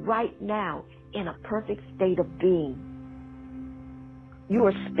creating you right now in a perfect state of being. You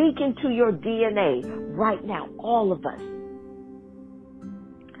are speaking to your DNA right now, all of us,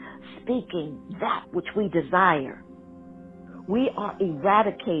 speaking that which we desire. We are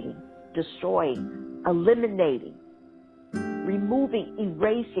eradicating destroying, eliminating, removing,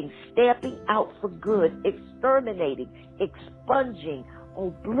 erasing, stamping out for good, exterminating, expunging,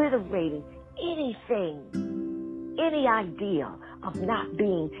 obliterating anything, any idea of not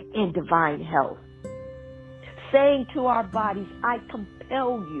being in divine health. Saying to our bodies, I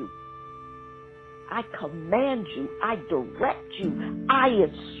compel you, I command you, I direct you, I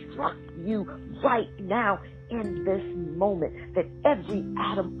instruct you right now in this moment that every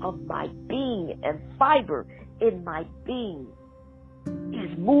atom of my being and fiber in my being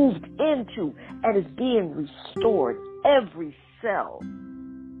is moved into and is being restored. Every cell.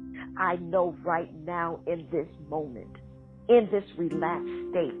 I know right now in this moment, in this relaxed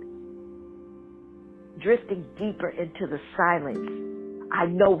state, drifting deeper into the silence, I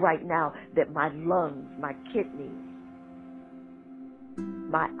know right now that my lungs, my kidneys,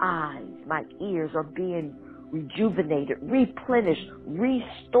 my eyes, my ears are being rejuvenated, replenished,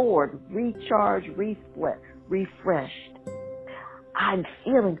 restored, recharged, refreshed. I'm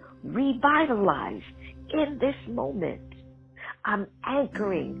feeling revitalized in this moment. I'm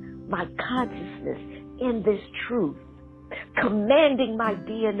anchoring my consciousness in this truth, commanding my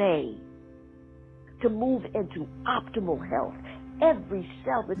DNA to move into optimal health. Every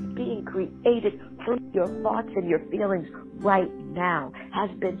cell that's being created through your thoughts and your feelings right now has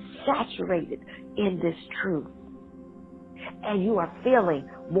been saturated in this truth. And you are feeling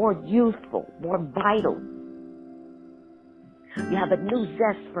more youthful, more vital. You have a new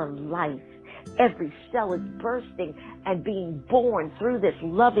zest for life. Every cell is bursting and being born through this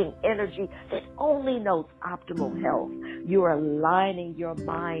loving energy that only knows optimal health. You are aligning your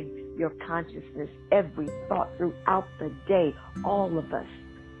mind, your consciousness, every thought throughout the day, all of us,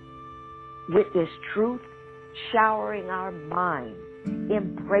 with this truth, showering our mind,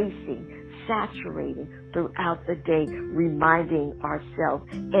 embracing, saturating throughout the day, reminding ourselves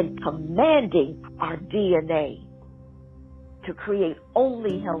and commanding our DNA to create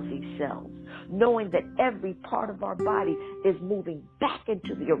only healthy cells, knowing that every part of our body is moving back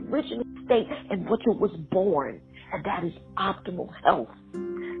into the original state in which it was born, and that is optimal health.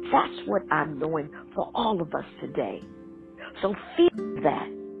 That's what I'm knowing for all of us today. So feel that.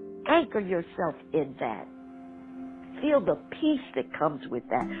 Anchor yourself in that. Feel the peace that comes with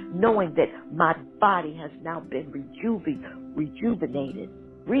that, knowing that my body has now been rejuvenated,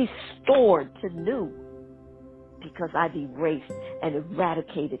 restored to new, because I've erased and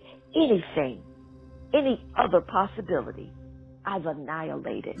eradicated anything, any other possibility. I've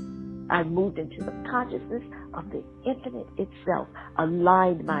annihilated. I moved into the consciousness of the infinite itself,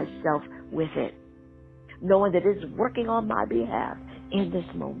 aligned myself with it, knowing that it is working on my behalf in this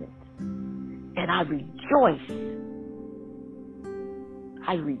moment. And I rejoice.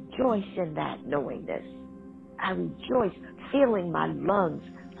 I rejoice in that knowingness. I rejoice feeling my lungs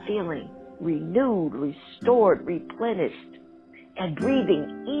feeling renewed, restored, replenished, and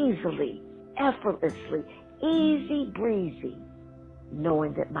breathing easily, effortlessly, easy breezy,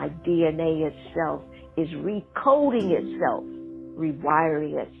 knowing that my DNA itself is recoding itself,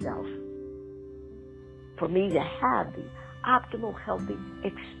 rewiring itself, for me to have the optimal healthy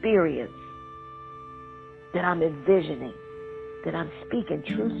experience that I'm envisioning, that I'm speaking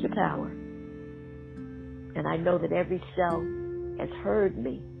truth to power. And I know that every cell has heard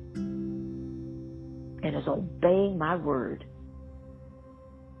me and is obeying my word.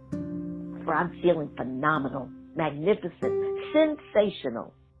 For I'm feeling phenomenal, magnificent,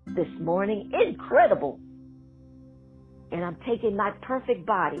 sensational this morning, incredible. And I'm taking my perfect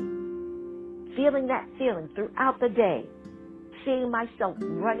body, feeling that feeling throughout the day, seeing myself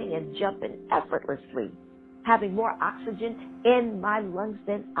running and jumping effortlessly, having more oxygen in my lungs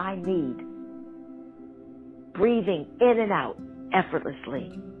than I need, breathing in and out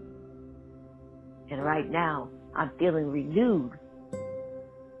effortlessly. And right now, I'm feeling renewed,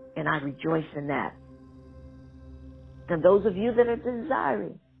 and I rejoice in that. And those of you that are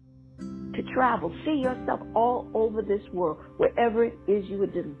desiring to travel, see yourself all over this world, wherever it is you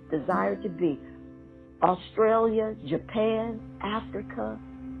would desire to be. Australia, Japan, Africa,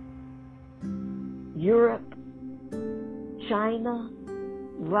 Europe, China,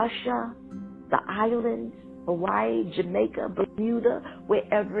 Russia, the islands, Hawaii, Jamaica, Bermuda,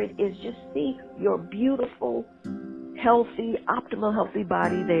 wherever it is, just see your beautiful, healthy, optimal, healthy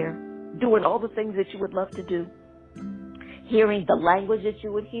body there, doing all the things that you would love to do, hearing the language that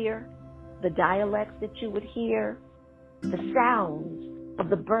you would hear, the dialects that you would hear, the sounds of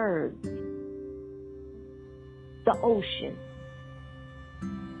the birds, the ocean,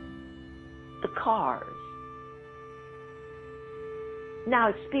 the cars. Now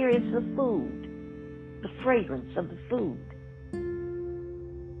experience the food, the fragrance of the food.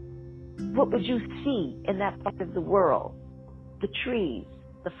 What would you see in that part of the world? The trees,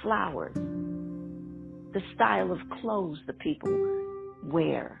 the flowers, the style of clothes the people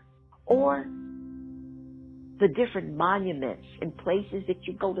wear, or the different monuments and places that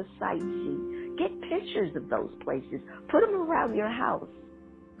you go to sightsee. Get pictures of those places. Put them around your house.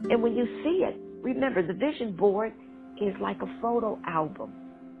 And when you see it, remember, the vision board is like a photo album.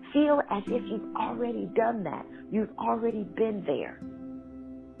 Feel as if you've already done that. You've already been there.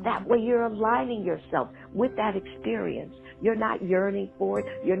 That way you're aligning yourself with that experience. You're not yearning for it.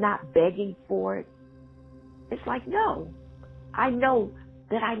 You're not begging for it. It's like, no, I know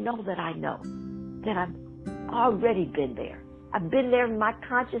that I know that I know that I've already been there. I've been there in my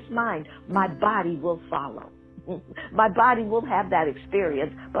conscious mind. My body will follow. My body will have that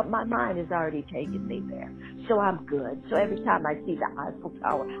experience, but my mind has already taken me there. So I'm good. So every time I see the Eiffel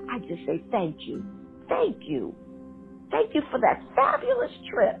Tower, I just say, thank you. Thank you. Thank you for that fabulous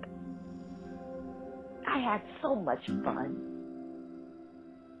trip. I had so much fun.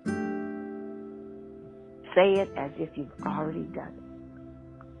 Say it as if you've already done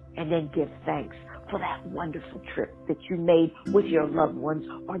it. And then give thanks for that wonderful trip that you made with your loved ones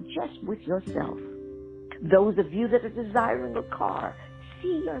or just with yourself. Those of you that are desiring a car,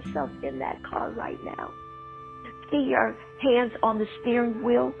 see yourself in that car right now. See your hands on the steering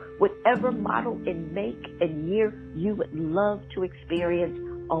wheel, whatever model and make and year you would love to experience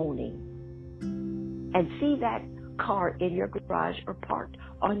owning. And see that car in your garage or parked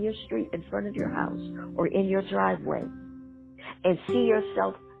on your street in front of your house or in your driveway. And see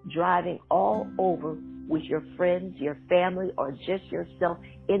yourself driving all over with your friends, your family, or just yourself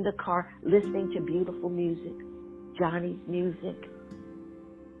in the car listening to beautiful music. Johnny's music,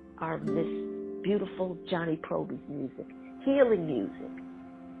 our Miss Beautiful Johnny Proby's music, healing music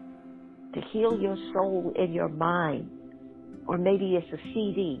to heal your soul and your mind. Or maybe it's a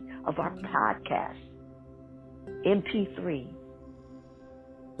CD of our podcast, MP3,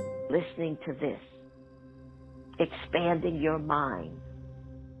 listening to this, expanding your mind.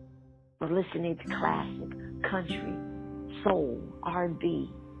 Or listening to classic, country, soul, R&B,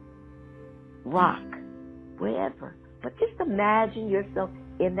 rock, wherever. But just imagine yourself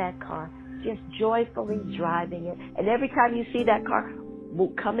in that car, just joyfully driving it. And every time you see that car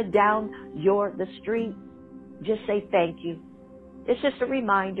coming down the street, just say thank you. It's just a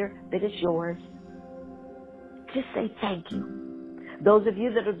reminder that it's yours. Just say thank you. Those of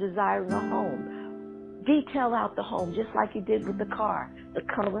you that are desiring a home, detail out the home just like you did with the car. The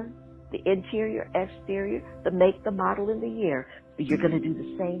color, the interior, exterior, the make, the model, and the year. You're going to do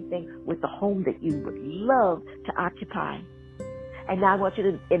the same thing with the home that you would love to occupy. And now I want you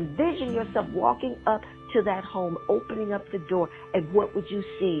to envision yourself walking up to that home, opening up the door, and what would you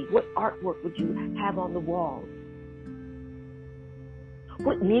see? What artwork would you have on the walls?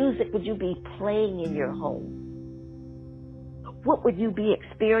 What music would you be playing in your home? What would you be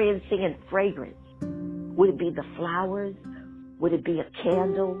experiencing in fragrance? Would it be the flowers? Would it be a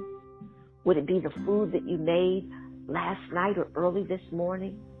candle? Would it be the food that you made last night or early this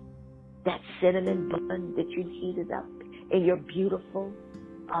morning? That cinnamon bun that you heated up in your beautiful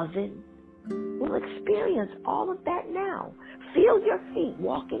oven? Well, experience all of that now. Feel your feet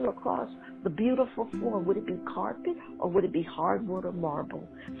walking across the beautiful floor. Would it be carpet or would it be hardwood or marble?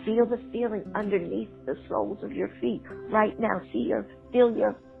 Feel the feeling underneath the soles of your feet right now. Feel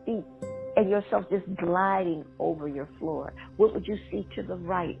your feet and yourself just gliding over your floor. What would you see to the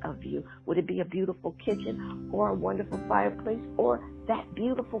right of you? Would it be a beautiful kitchen or a wonderful fireplace or that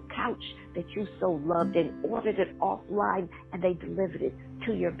beautiful couch that you so loved and ordered it offline and they delivered it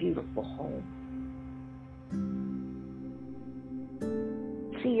to your beautiful home?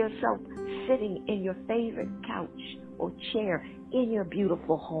 See yourself sitting in your favorite couch or chair in your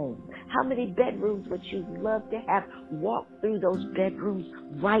beautiful home. How many bedrooms would you love to have? Walk through those bedrooms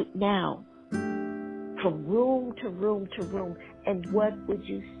right now, from room to room to room. And what would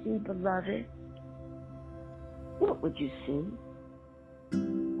you see, beloved? What would you see?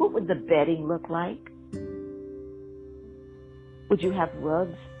 What would the bedding look like? Would you have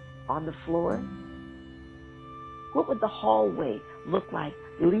rugs on the floor? What would the hallway look like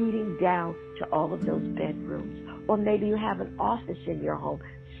leading down to all of those bedrooms? Or maybe you have an office in your home.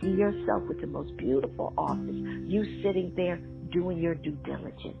 See yourself with the most beautiful office. You sitting there doing your due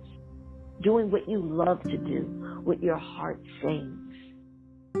diligence, doing what you love to do, what your heart sings.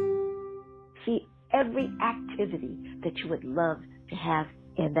 See every activity that you would love to have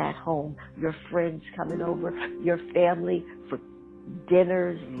in that home. Your friends coming over, your family for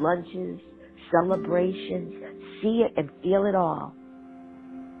dinners, lunches, celebrations. See it and feel it all.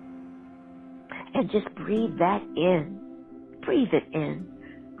 And just breathe that in. Breathe it in.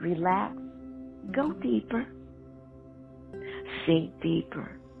 relax, go deeper, sink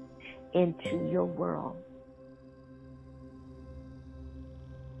deeper into your world.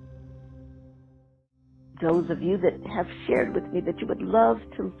 Those of you that have shared with me that you would love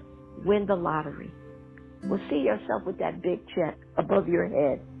to win the lottery, will see yourself with that big check above your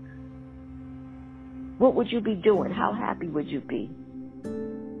head. What would you be doing? How happy would you be?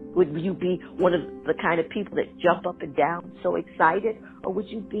 Would you be one of the kind of people that jump up and down so excited? Or would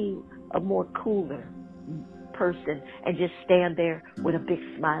you be a more cooler person and just stand there with a big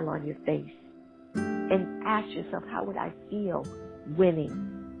smile on your face? And ask yourself, how would I feel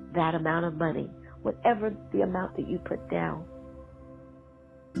winning that amount of money? Whatever the amount that you put down.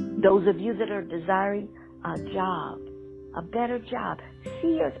 Those of you that are desiring a job, a better job,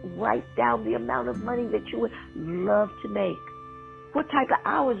 write down the amount of money that you would love to make. What type of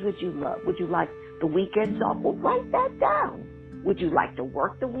hours would you love? Would you like the weekends off? Well, write that down. Would you like to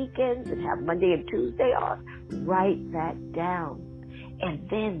work the weekends and have Monday and Tuesday off? Write that down. And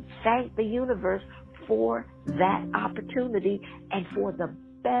then thank the universe for that opportunity and for the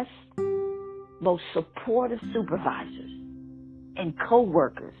best, most supportive supervisors and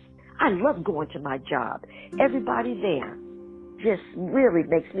co-workers. I love going to my job. Everybody there just really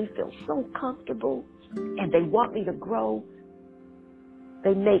makes me feel so comfortable, and they want me to grow.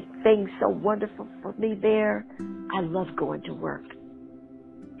 They make things so wonderful for me there. I love going to work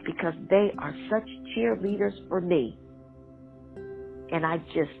because they are such cheerleaders for me. And I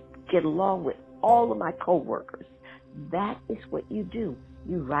just get along with all of my co-workers. That is what you do.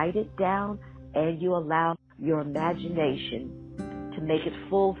 You write it down and you allow your imagination to make it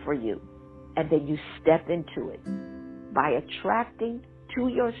full for you. And then you step into it by attracting to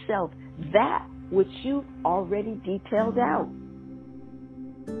yourself that which you've already detailed out.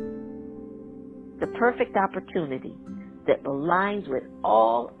 The perfect opportunity that aligns with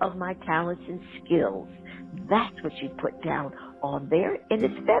all of my talents and skills. That's what you put down on there. And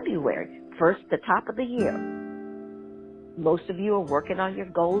it's February, first, the top of the year. Most of you are working on your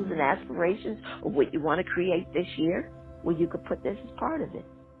goals and aspirations of what you want to create this year. Well, you could put this as part of it.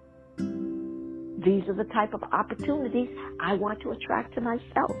 These are the type of opportunities I want to attract to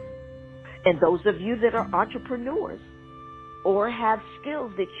myself. And those of you that are entrepreneurs or have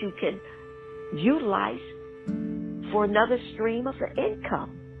skills that you can utilize for another stream of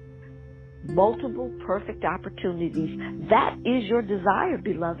income, multiple perfect opportunities. That is your desire,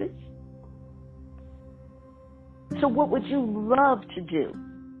 beloveds. So what would you love to do?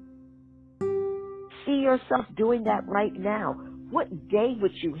 See yourself doing that right now. What day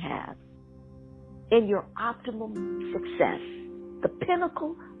would you have in your optimum success? The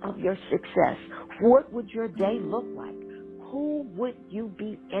pinnacle of your success. What would your day look like? Who would you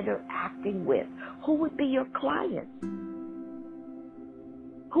be interacting with? Who would be your clients?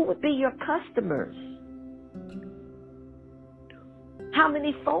 Who would be your customers? How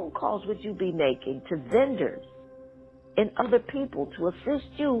many phone calls would you be making to vendors and other people to assist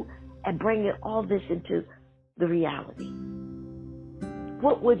you and bringing all this into the reality?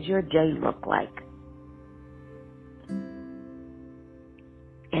 What would your day look like?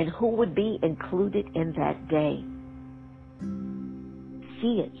 And who would be included in that day?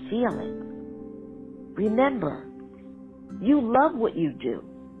 See it, feel it. Remember, you love what you do,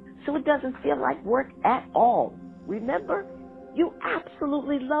 so it doesn't feel like work at all. Remember, you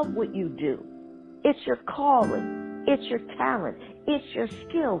absolutely love what you do. It's your calling. It's your talent. It's your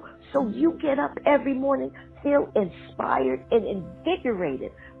skill. So you get up every morning, feel inspired and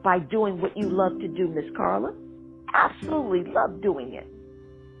invigorated by doing what you love to do, Miss Carla. Absolutely love doing it.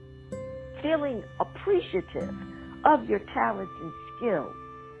 Feeling appreciative of your talents and skills.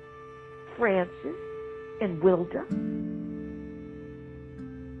 Francis and Wilda.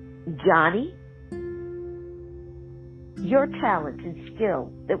 Johnny, your talent and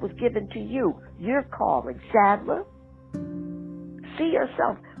skill that was given to you, your calling. Sadler, see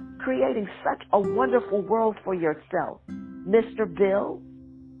yourself creating such a wonderful world for yourself. Mr. Bill,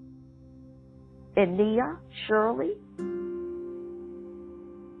 Ania, Shirley,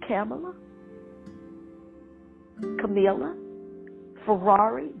 Kamala, Camila,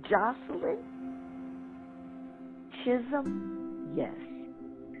 Ferrari, Jocelyn, Chisholm, yes,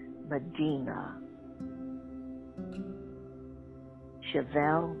 Medina,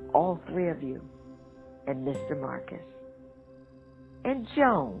 Chevelle, all three of you, and Mr. Marcus. And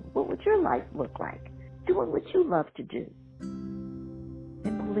Joan, what would your life look like? Doing what you love to do.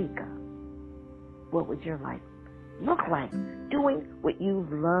 And Malika, what would your life look like? Doing what you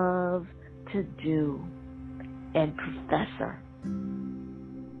love to do. And Professor,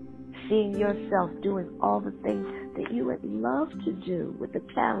 seeing yourself doing all the things that you would love to do with the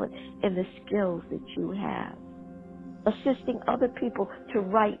talent and the skills that you have. Assisting other people to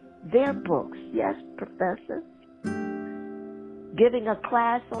write their books. Yes, Professor. Giving a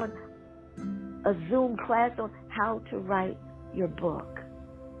class on, a Zoom class on how to write your book.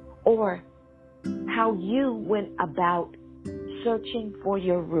 Or how you went about searching for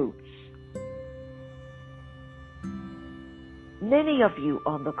your roots. Many of you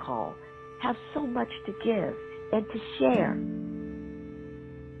on the call have so much to give and to share.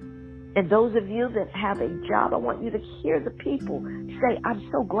 And those of you that have a job, I want you to hear the people say, I'm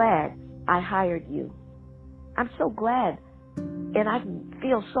so glad I hired you. I'm so glad, and I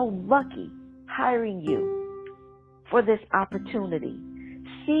feel so lucky hiring you for this opportunity.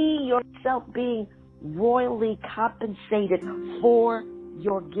 See yourself being royally compensated for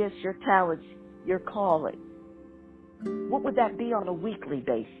your gifts, your talents, your calling. What would that be on a weekly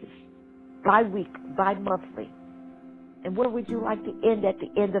basis? Bi-monthly? And where would you like to end at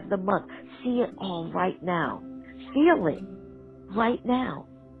the end of the month? See it all right now. Feel it right now.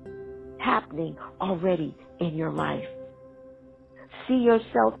 Happening already in your life. See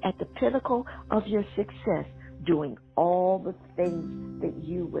yourself at the pinnacle of your success, doing all the things that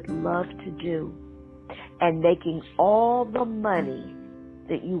you would love to do and making all the money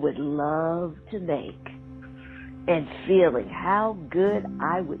that you would love to make, and feeling how good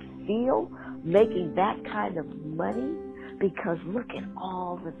I would feel making that kind of money, because look at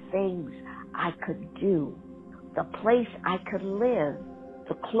all the things I could do, the place I could live,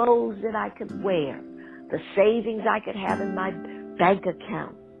 the clothes that I could wear, the savings I could have in my bank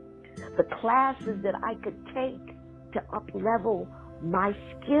account, the classes that I could take to up-level my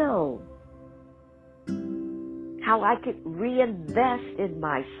skills, how I could reinvest in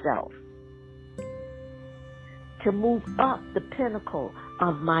myself to move up the pinnacle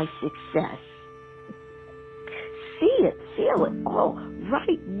of my success. See it, feel it all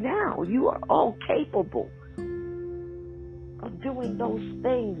right now. You are all capable of doing those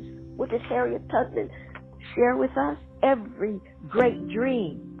things. What did Harriet Tubman share with us? Every great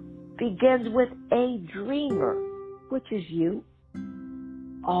dream begins with a dreamer, which is you.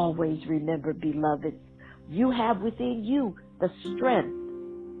 Always remember, beloved, you have within you the strength,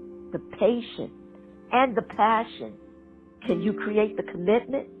 the patience, and the passion. Can you create the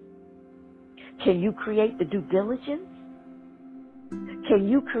commitment? Can you create the due diligence? Can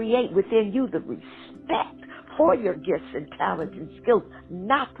you create within you the respect for your gifts and talents and skills,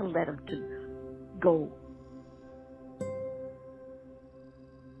 not to let them go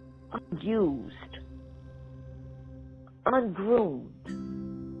unused, ungroomed,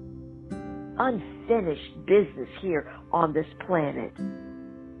 unfinished business here on this planet?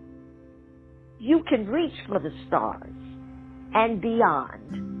 You can reach for the stars and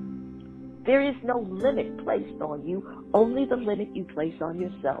beyond. There is no limit placed on you, only the limit you place on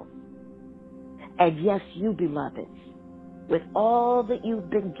yourself. And yes, you beloveds, with all that you've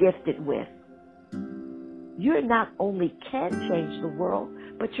been gifted with, you not only can change the world,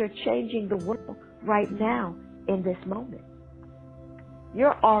 but you're changing the world right now in this moment.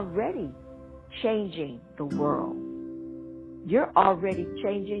 You're already changing the world. You're already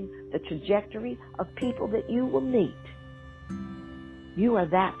changing the trajectory of people that you will meet. You are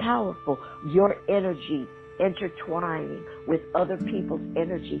that powerful. Your energy intertwining with other people's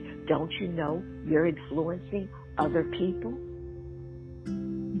energy. Don't you know you're influencing other people?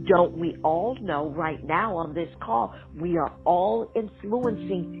 Don't we all know right now on this call, we are all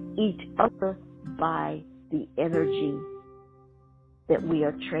influencing each other by the energy that we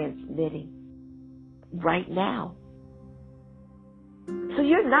are transmitting right now. So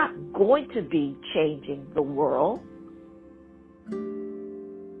you're not going to be changing the world.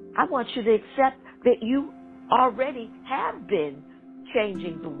 I want you to accept that you already have been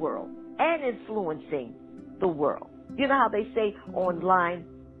changing the world and influencing the world. You know how they say online,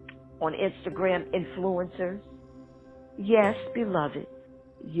 on Instagram, influencers? Yes, beloved,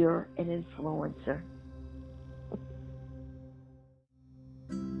 you're an influencer.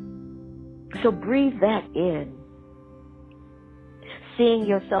 So breathe that in. Seeing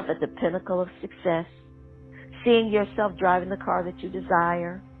yourself at the pinnacle of success. Seeing yourself driving the car that you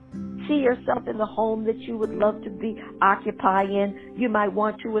desire. See yourself in the home that you would love to be occupy in. You might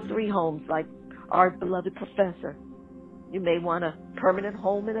want 2 or 3 homes like our beloved professor. You may want a permanent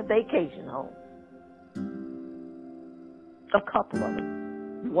home and a vacation home. A couple of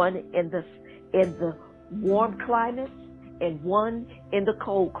them. One in the warm climates and one in the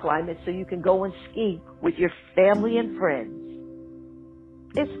cold climate, so you can go and ski with your family and friends.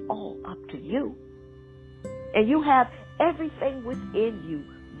 It's all up to you. And you have everything within you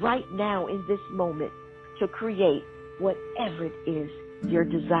right now in this moment to create whatever it is you're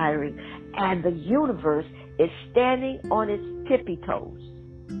desiring. And the universe is standing on its tippy toes,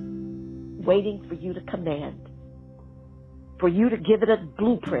 waiting for you to command, for you to give it a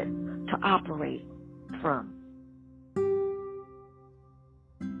blueprint to operate from.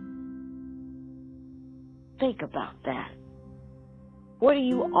 Think about that. What are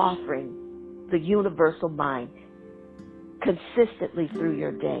you offering the universal mind consistently through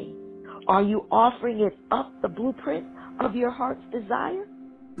your day? Are you offering it up the blueprint of your heart's desire?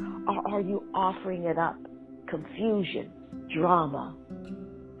 Or are you offering it up confusion, drama,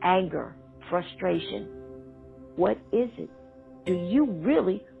 anger, frustration? What is it? Do you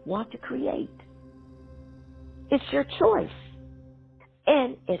really want to create? It's your choice.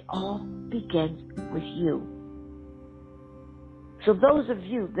 And it all begins with you. So those of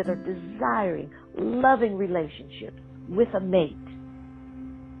you that are desiring loving relationships with a mate,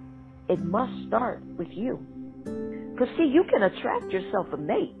 it must start with you. Because see, you can attract yourself a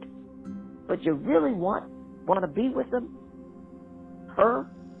mate, but you really want to be with them, her,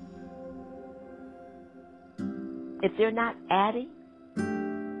 if they're not adding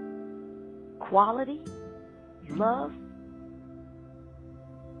quality, love,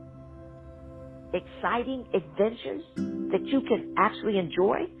 exciting adventures that you can actually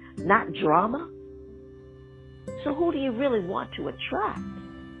enjoy, not drama. So who do you really want to attract?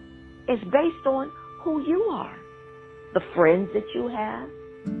 It's based on who you are, the friends that you have.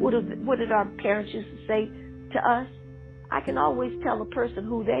 What did our parents used to say to us? I can always tell a person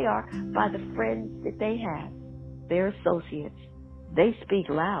who they are by the friends that they have, their associates. They speak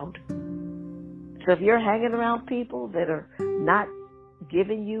loud. So if you're hanging around people that are not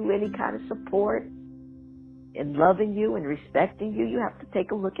giving you any kind of support and loving you and respecting you, you have to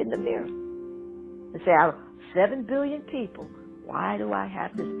take a look in the mirror and say, out of 7 billion people, why do I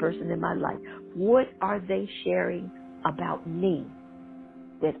have this person in my life? What are they sharing about me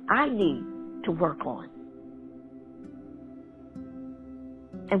that I need to work on?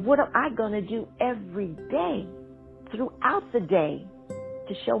 And what am I going to do every day, throughout the day,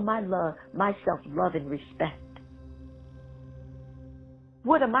 to show myself love and respect?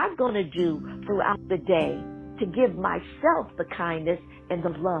 What am I going to do throughout the day to give myself the kindness and the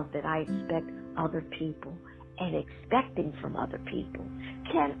love that I expect other people and expecting from other people?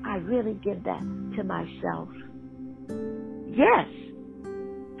 Can I really give that to myself? Yes.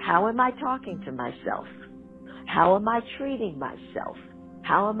 How am I talking to myself? How am I treating myself?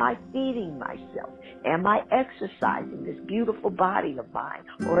 How am I feeding myself? Am I exercising this beautiful body of mine,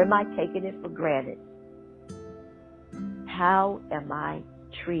 or am I taking it for granted? How am I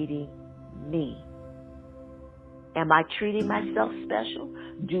treating me? Am I treating myself special?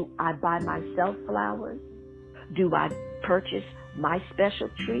 Do I buy myself flowers? Do I purchase my special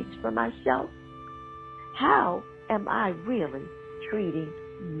treats for myself? How am I really treating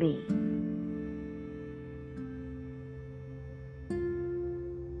me?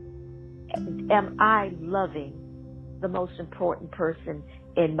 Am I loving the most important person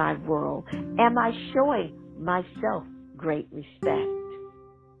in my world? Am I showing myself great respect?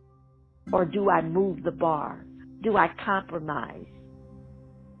 Or do I move the bar? Do I compromise?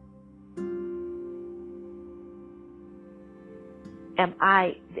 Am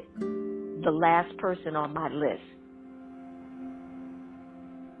I the last person on my list?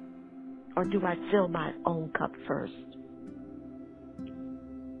 Or do I fill my own cup first?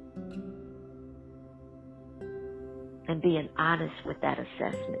 And being honest with that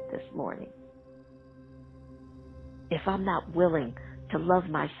assessment this morning. If I'm not willing to love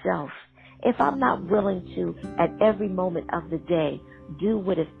myself, if I'm not willing to, at every moment of the day, do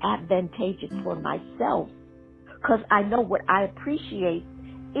what is advantageous for myself, because I know what I appreciate,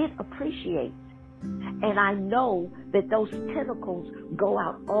 it appreciates. And I know that those tentacles go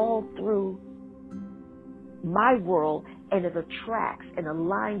out all through my world, and it attracts and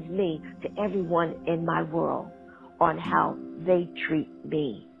aligns me to everyone in my world on how they treat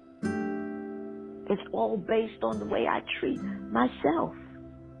me. It's all based on the way I treat myself.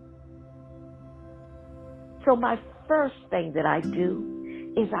 So my first thing that I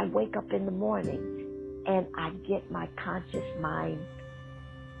do is I wake up in the morning and I get my conscious mind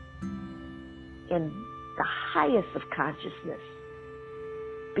in the highest of consciousness.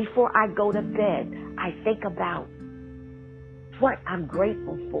 Before I go to bed, I think about what I'm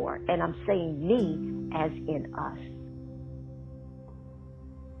grateful for, and I'm saying me as in us.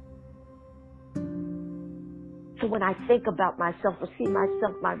 So when I think about myself or see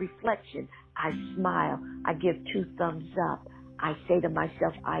myself, my reflection, I smile. I give 2 thumbs up. I say to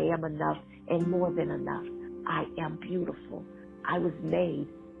myself, I am enough and more than enough. I am beautiful. I was made,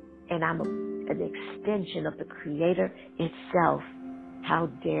 and I'm an extension of the Creator itself, how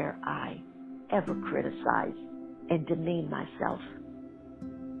dare I ever criticize and demean myself?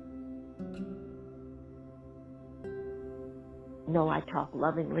 No, I talk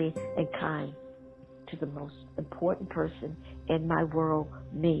lovingly and kind to the most important person in my world,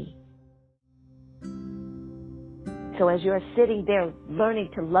 me. So as you're sitting there learning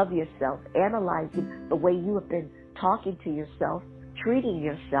to love yourself, analyzing the way you have been talking to yourself, treating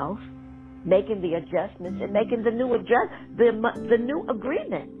yourself, making the adjustments and making the new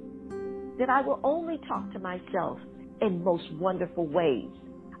agreement that I will only talk to myself in most wonderful ways.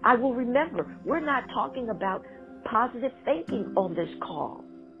 I will remember, we're not talking about positive thinking on this call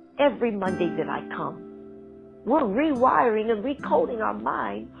every Monday that I come. We're rewiring and recoding our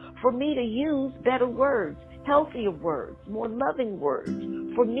mind for me to use better words, healthier words, more loving words,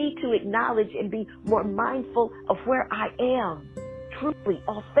 for me to acknowledge and be more mindful of where I am, truly,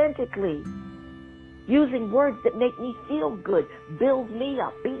 authentically, using words that make me feel good, build me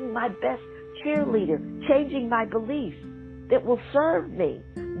up, being my best cheerleader, changing my beliefs that will serve me,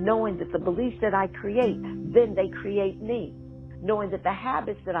 knowing that the beliefs that I create, then they create me, knowing that the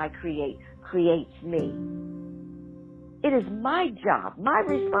habits that I create creates me. It is my job, my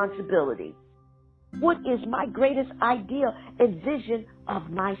responsibility. What is my greatest idea and vision of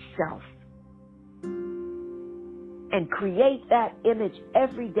myself? And create that image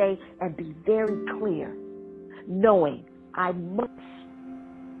every day and be very clear, knowing I must,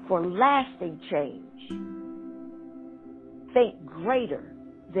 for lasting change, think greater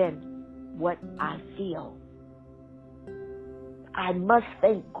than what I feel. I must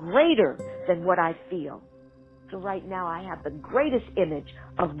think greater than what I feel. So right now I have the greatest image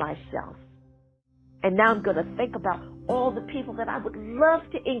of myself. And now I'm going to think about all the people that I would love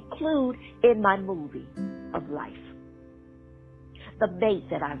to include in my movie of life. The mate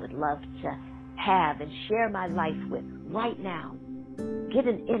that I would love to have and share my life with right now. Get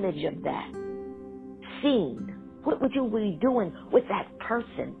an image of that. Scene. What would you be doing with that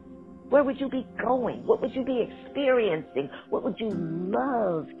person? Where would you be going? What would you be experiencing? What would you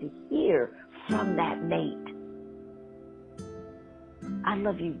love to hear from that mate? I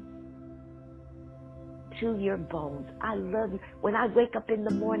love you to your bones. I love you. When I wake up in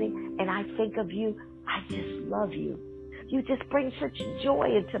the morning and I think of you, I just love you. You just bring such joy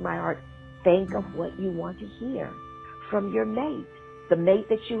into my heart. Think of what you want to hear from your mate. The mate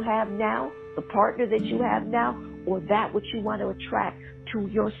that you have now, the partner that you have now, or that which you want to attract to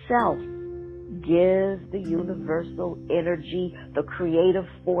yourself. Give the universal energy, the creative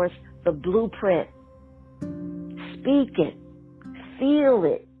force, the blueprint. Speak it. Feel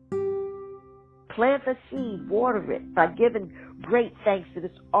it. Plant the seed, water it by giving great thanks that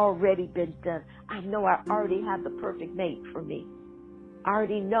it's already been done. I know I already have the perfect mate for me. I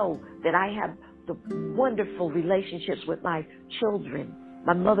already know that I have the wonderful relationships with my children,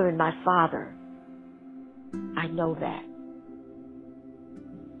 my mother and my father. I know that.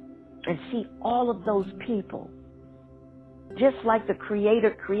 And see all of those people, just like the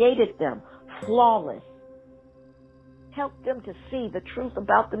Creator created them, flawless. Help them to see the truth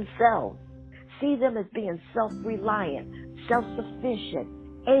about themselves. See them as being self-reliant, self-sufficient,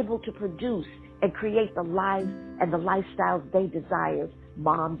 able to produce and create the lives and the lifestyles they desire,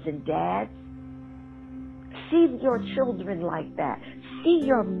 moms and dads. See your children like that. See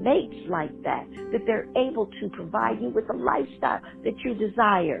your mates like that, that they're able to provide you with the lifestyle that you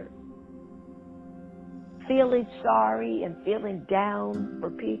desire. Feeling sorry and feeling down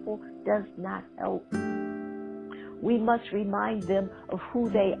for people does not help. We must remind them of who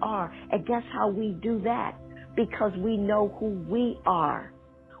they are. And guess how we do that? Because we know who we are.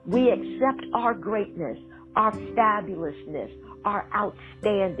 We accept our greatness, our fabulousness, our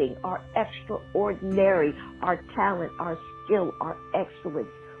outstanding, our extraordinary, our talent, our skill, our excellence.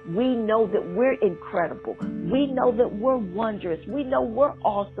 We know that we're incredible. We know that we're wondrous. We know we're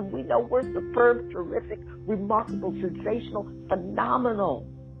awesome. We know we're superb, terrific, remarkable, sensational, phenomenal,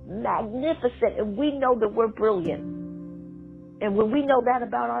 magnificent, and we know that we're brilliant. And when we know that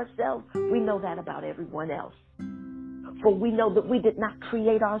about ourselves, we know that about everyone else. For we know that we did not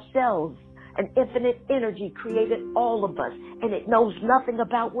create ourselves. An infinite energy created all of us, and it knows nothing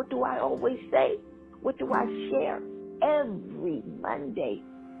about, what do I always say? What do I share? Every Monday,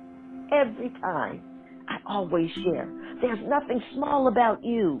 every time, I always share. There's nothing small about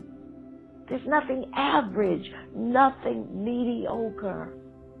you. There's nothing average, nothing mediocre.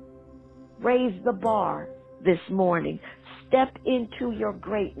 Raise the bar this morning. Step into your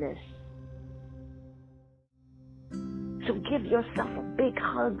greatness. So give yourself a big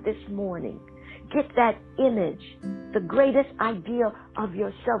hug this morning. Get that image, the greatest idea of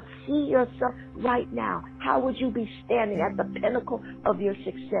yourself. See yourself right now. How would you be standing at the pinnacle of your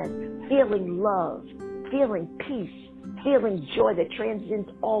success, feeling love, feeling peace, feeling joy that transcends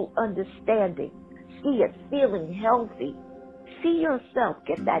all understanding? See it, feeling healthy. See yourself,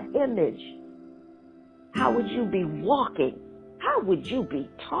 get that image. How would you be walking? How would you be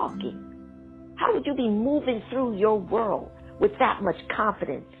talking? How would you be moving through your world with that much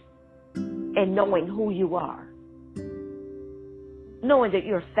confidence and knowing who you are? Knowing that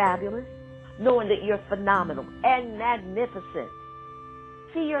you're fabulous, knowing that you're phenomenal and magnificent.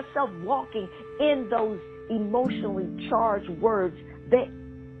 See yourself walking in those emotionally charged words. That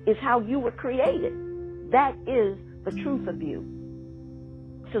is how you were created. That is the truth of you.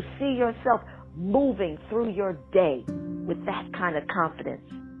 So see yourself moving through your day with that kind of confidence.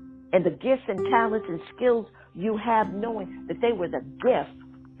 And the gifts and talents and skills you have, knowing that they were the gift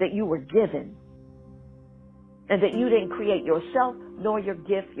that you were given. And that you didn't create yourself, nor your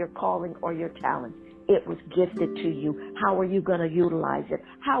gift, your calling, or your talent. It was gifted to you. How are you going to utilize it?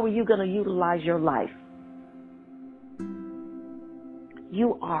 How are you going to utilize your life?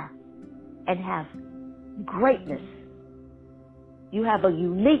 You are and have greatness. You have a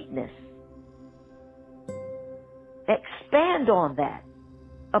uniqueness. Expand on that.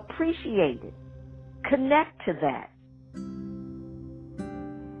 Appreciate it. Connect to that.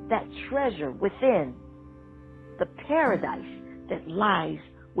 That treasure within. The paradise that lies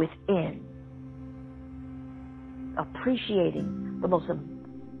within. Appreciating the most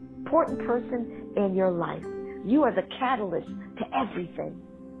important person in your life. You are the catalyst to everything.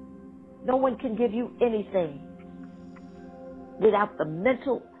 No one can give you anything without the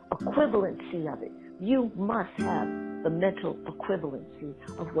mental equivalency of it. You must have the mental equivalency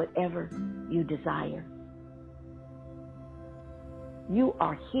of whatever you desire. You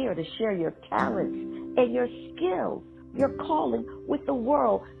are here to share your talents and your skills, your calling with the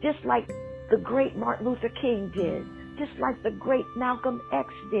world, just like the great Martin Luther King did, just like the great Malcolm X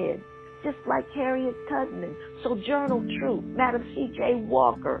did, just like Harriet Tubman, Sojourner Truth, Madam C.J.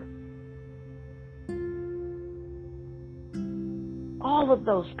 Walker. All of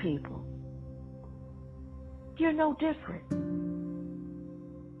those people. You're no different.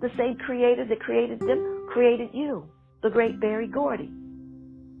 The same creator that created them created you. The great Berry Gordy.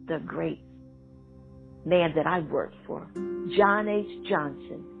 The great man that I worked for. John H.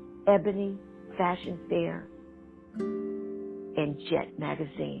 Johnson. Ebony, Fashion Fair, and Jet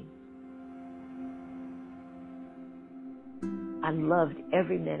Magazine. I loved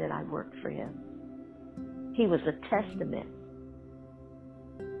every minute I worked for him. He was a testament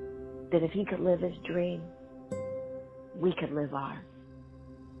that if he could live his dream, we could live ours.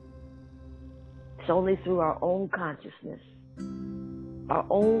 It's only through our own consciousness, our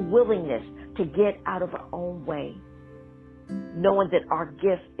own willingness to get out of our own way, knowing that our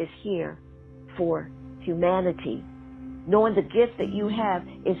gift is here for humanity, knowing the gift that you have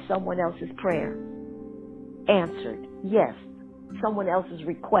is someone else's prayer answered. Yes, someone else's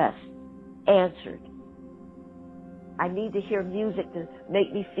request answered. I need to hear music to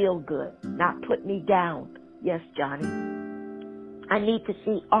make me feel good, not put me down. Yes, Johnny. I need to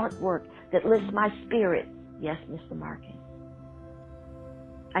see artwork that lifts my spirit. Yes, Mr. Markin.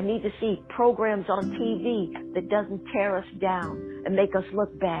 I need to see programs on TV that doesn't tear us down and make us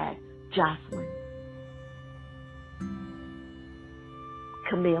look bad. Jocelyn.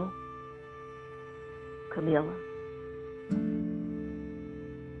 Camilla.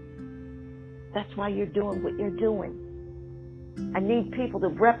 That's why you're doing what you're doing. I need people to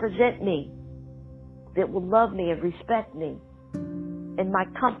represent me, that will love me and respect me in my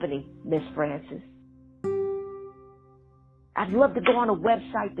company, Miss Francis. I'd love to go on a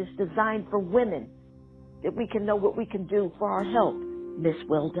website that's designed for women, that we can know what we can do for our help, Miss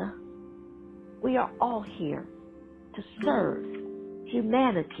Wilda. We are all here to serve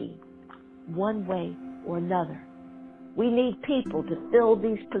humanity one way or another. We need people to fill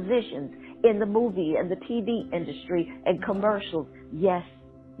these positions in the movie and the TV industry and commercials. Yes,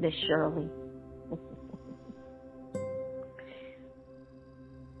 Miss Shirley.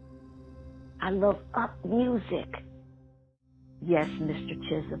 I love up music. Yes, Mr.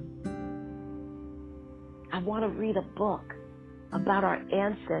 Chisholm. I want to read a book about our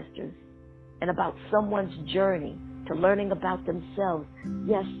ancestors and about someone's journey to learning about themselves.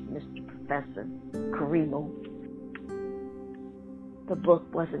 Yes, Mr. Professor Karimo. The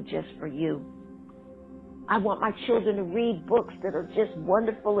book wasn't just for you. I want my children to read books that are just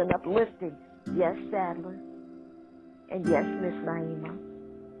wonderful and uplifting. Yes, Sadler. And yes, Miss Naima.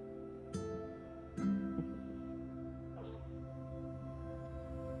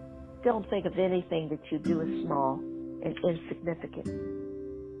 Don't think of anything that you do as small and insignificant.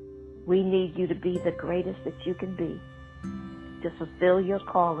 We need you to be the greatest that you can be, to fulfill your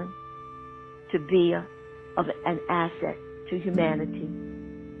calling, to be an asset to humanity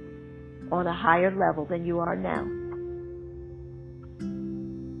on a higher level than you are now.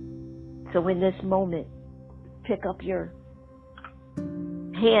 So in this moment, pick up your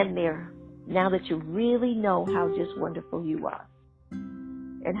hand mirror now that you really know how just wonderful you are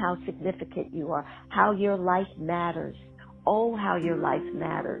and how significant you are, how your life matters. Oh, how your life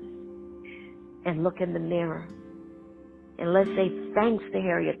matters. And look in the mirror. And let's say thanks to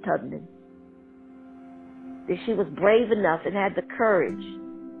Harriet Tubman that she was brave enough and had the courage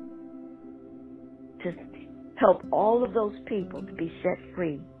to help all of those people to be set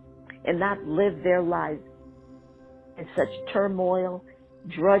free and not live their lives in such turmoil,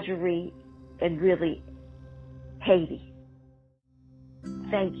 drudgery, and really Haiti.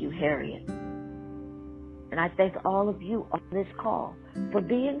 Thank you, Harriet. And I thank all of you on this call for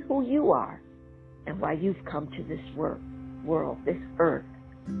being who you are and why you've come to this world, this earth.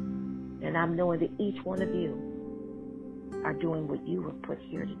 And I'm knowing that each one of you are doing what you were put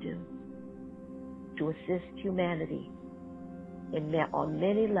here to do, to assist humanity on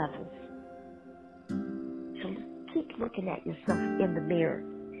many levels. So keep looking at yourself in the mirror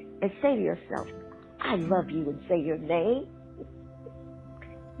and say to yourself, I love you, and say your name.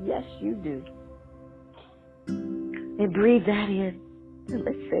 Yes, you do. And breathe that in. And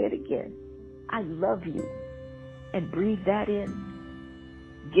let's say it again. I love you. And breathe that in.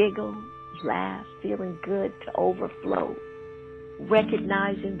 Giggle, laugh, feeling good to overflow.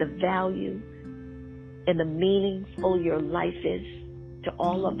 Recognizing the value and the meaningful your life is to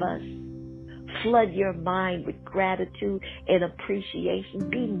all of us. Flood your mind with gratitude and appreciation.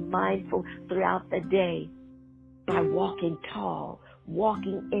 Be mindful throughout the day by walking tall,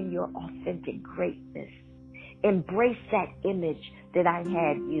 walking in your authentic greatness. Embrace that image that I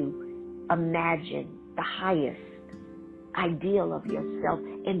had you imagine, the highest ideal of yourself,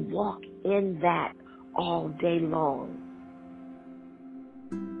 and walk in that all day long.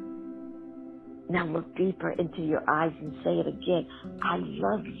 Now look deeper into your eyes and say it again. I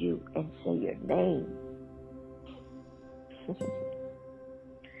love you, and say your name.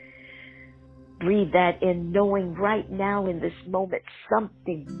 Breathe that in, knowing right now in this moment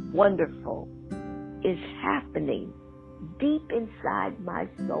something wonderful is happening deep inside my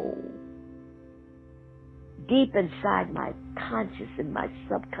soul, deep inside my conscious and my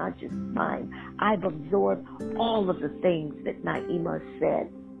subconscious mind. I've absorbed all of the things that Naima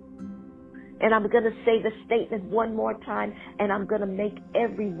said. And I'm going to say the statement one more time, and I'm going to make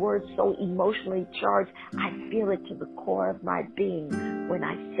every word so emotionally charged. I feel it to the core of my being. When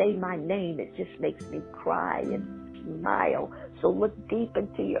I say my name, it just makes me cry and smile. So look deep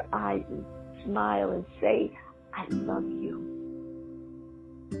into your eyes and smile and say, I love you.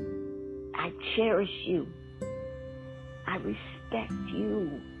 I cherish you. I respect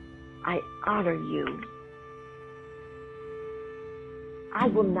you. I honor you. I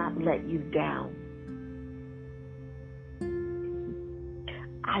will not let you down.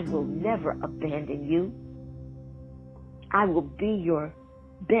 I will never abandon you. I will be your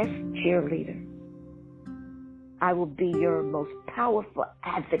best cheerleader. I will be your most powerful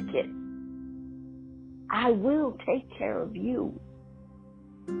advocate. I will take care of you.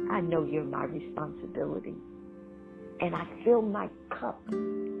 I know you're my responsibility. And I fill my cup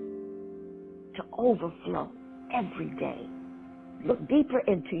to overflow every day. Look deeper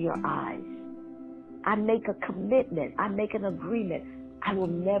into your eyes. I make a commitment. I make an agreement. I will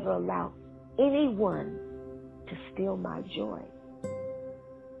never allow anyone to steal my joy.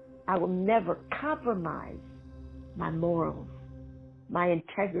 I will never compromise my morals, my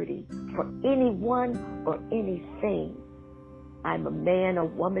integrity for anyone or anything. I'm a man or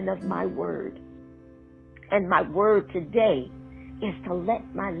woman of my word. And my word today is to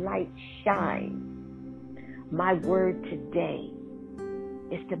let my light shine. My word today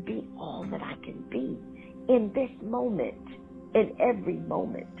is to be all that I can be in this moment, in every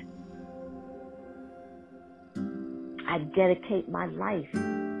moment. I dedicate my life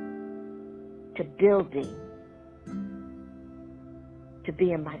to building, to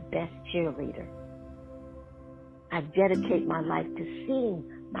being my best cheerleader. I dedicate my life to seeing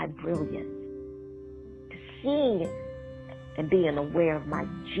my brilliance, to seeing and being aware of my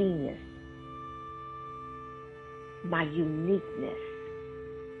genius, my uniqueness.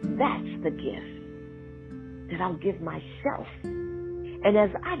 That's the gift that I'll give myself. And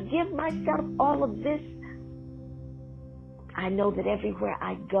as I give myself all of this, I know that everywhere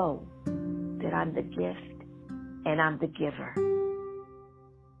I go, that I'm the gift and I'm the giver.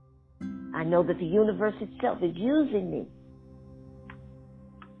 I know that the universe itself is using me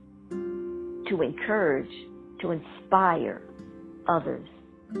to encourage, to inspire others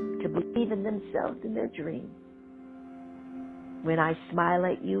to believe in themselves and their dreams. When I smile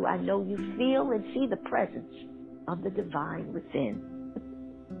at you, I know you feel and see the presence of the divine within,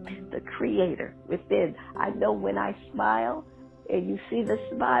 the creator within. I know when I smile and you see the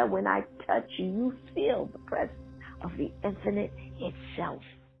smile, when I touch you, you feel the presence of the infinite itself.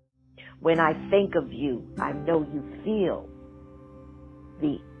 When I think of you, I know you feel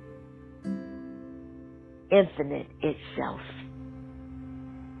the infinite itself.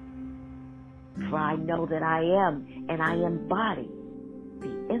 For I know that I am and I embody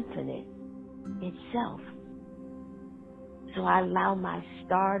the infinite itself. So I allow my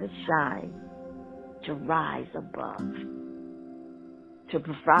star to shine, to rise above, to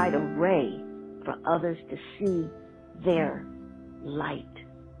provide a ray for others to see their light.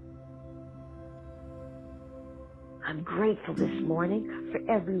 I'm grateful this morning for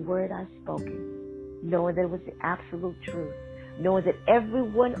every word I've spoken, knowing that it was the absolute truth, knowing that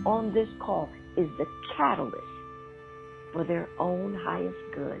everyone on this call is the catalyst for their own highest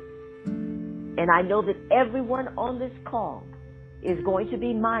good. And I know that everyone on this call is going to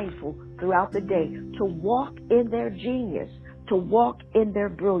be mindful throughout the day to walk in their genius, to walk in their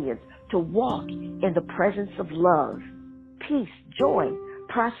brilliance, to walk in the presence of love, peace, joy,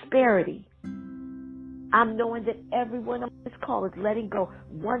 prosperity. I'm knowing that everyone on this call is letting go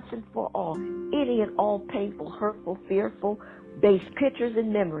once and for all any and all painful, hurtful, fearful, base pictures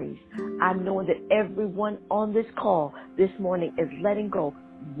and memories. I'm knowing that everyone on this call this morning is letting go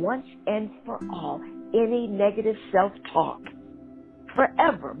once and for all any negative self-talk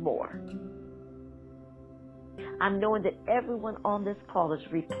forevermore. I'm knowing that everyone on this call is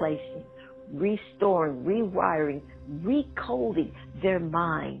replacing, restoring, rewiring, recoding their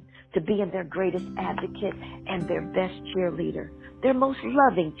mind to be in their greatest advocate and their best cheerleader, their most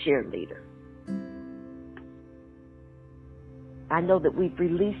loving cheerleader. I know that we've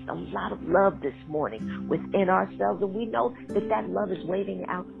released a lot of love this morning within ourselves, and we know that that love is waving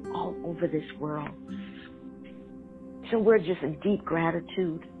out all over this world. So we're just in deep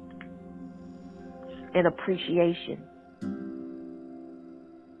gratitude and appreciation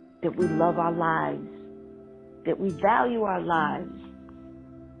that we love our lives, that we value our lives,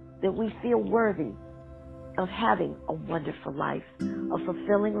 that we feel worthy of having a wonderful life, a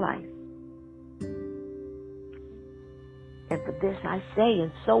fulfilling life. And for this I say,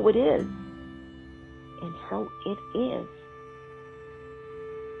 and so it is. And so it is.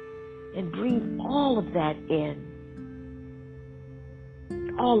 And breathe all of that in.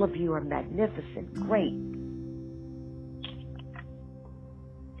 All of you are magnificent, great,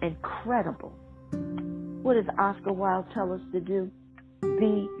 incredible. What does Oscar Wilde tell us to do?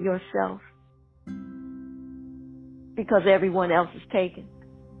 Be yourself. Because everyone else is taken.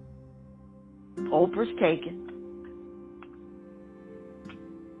 Oprah's taken.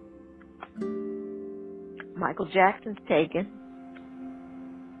 Michael Jackson's taken.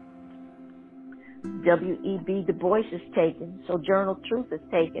 W.E.B. Du Bois is taken. Sojourner Truth is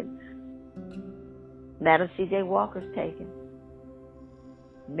taken. Madam C.J. Walker's taken.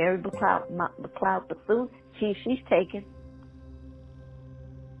 Mary McLeod Bethune, she's taken.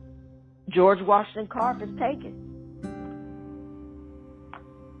 George Washington Carver is taken.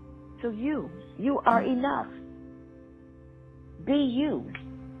 So you are enough. Be you.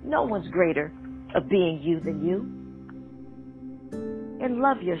 No one's greater of being you than you. And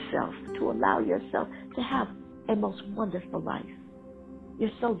love yourself, to allow yourself to have a most wonderful life. You're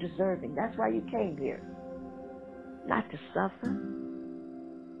so deserving. That's why you came here. Not to suffer,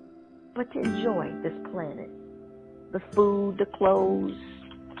 but to enjoy this planet. The food, the clothes,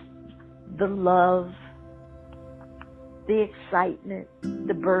 the love, the excitement,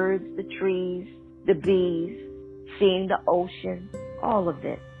 the birds, the trees, the bees, seeing the ocean, all of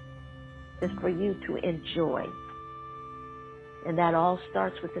it is for you to enjoy. And that all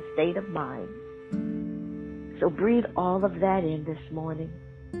starts with a state of mind. So breathe all of that in this morning,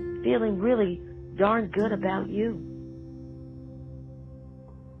 feeling really darn good about you.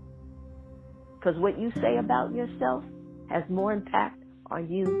 Because what you say about yourself has more impact on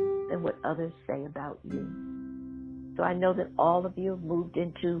you than what others say about you. So I know that all of you have moved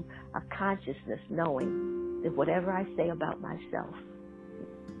into a consciousness knowing that whatever I say about myself,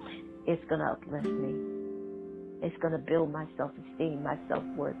 it's going to uplift me. It's going to build my self-esteem, my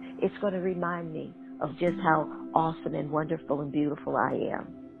self-worth. It's going to remind me of just how awesome and wonderful and beautiful I am.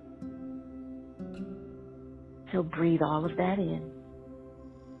 So breathe all of that in.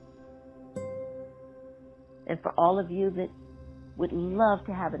 And for all of you that would love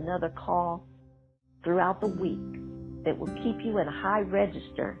to have another call throughout the week that will keep you in a high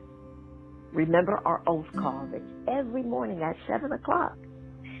register. Remember our oath call. It's every morning at 7 o'clock.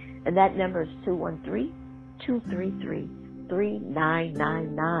 And that number is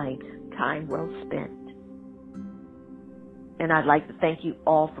 213-233-3999. Time well spent. And I'd like to thank you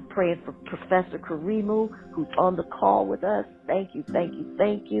all for praying for Professor Karimu, who's on the call with us. Thank you, thank you,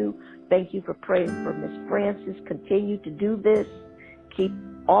 thank you. Thank you for praying for Miss Francis. Continue to do this. Keep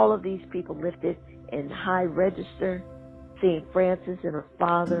all of these people lifted in high register. Seeing Francis and her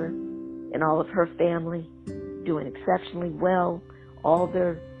father and all of her family doing exceptionally well. All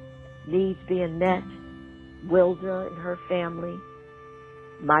their needs being met. Wilda and her family.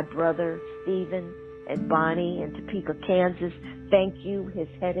 My brother Stephen and Bonnie in Topeka, Kansas. Thank you. His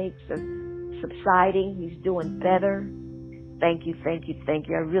headaches are subsiding. He's doing better. Thank you, thank you, thank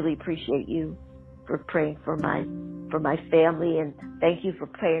you. I really appreciate you for praying for my family, and thank you for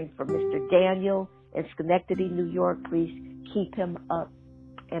praying for Mr. Daniel in Schenectady, New York. Please keep him up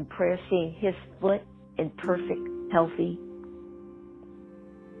in prayer, seeing his foot in perfect, healthy.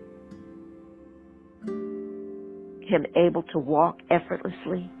 Him able to walk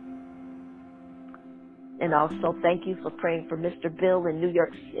effortlessly. And also thank you for praying for Mr. Bill in New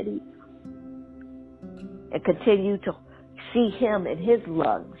York City. And continue to see him and his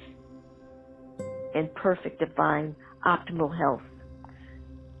lungs in perfect, divine, optimal health.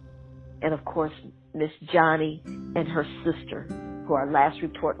 And of course, Miss Johnny and her sister, who our last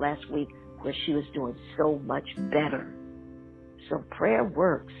report last week, where she was doing so much better. So prayer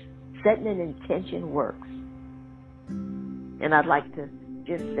works. Setting an intention works. And I'd like to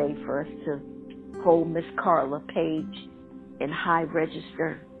just say for us to hold Miss Carla Page in high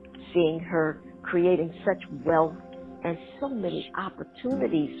register, seeing her creating such wealth and so many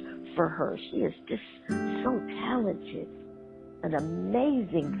opportunities for her. She is just so talented, an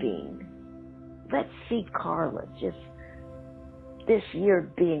amazing being. Let's see Carla just this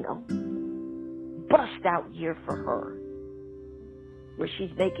year being a bust-out year for her, where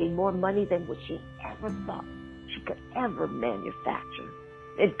she's making more money than what she ever thought she could ever manufacture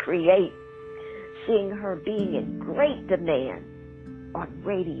and create. Seeing her being in great demand on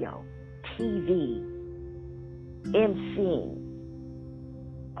radio, TV, MCing,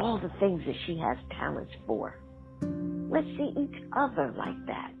 all the things that she has talents for. Let's see each other like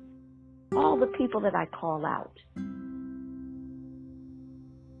that. All the people that I call out.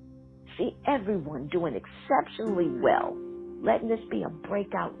 See everyone doing exceptionally well. Letting this be a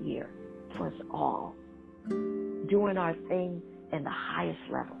breakout year for us all. Doing our thing in the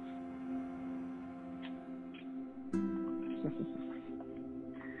highest levels.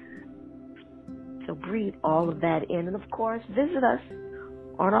 So breathe all of that in. And of course, visit us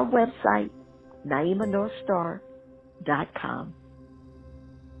on our website, NaimaNorthstar.com.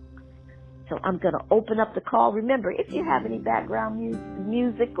 So I'm going to open up the call. Remember, if you have any background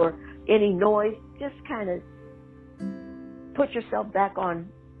music or any noise, just kind of put yourself back on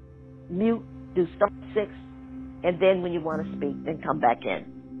mute, do *6, and then when you want to speak, then come back in.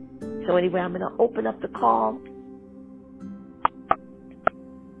 So anyway, I'm going to open up the call.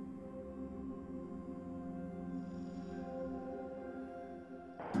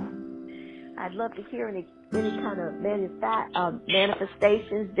 I'd love to hear any kind of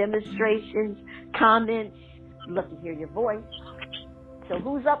manifestations, demonstrations, comments. I'd love to hear your voice. So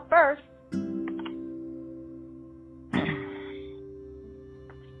who's up first?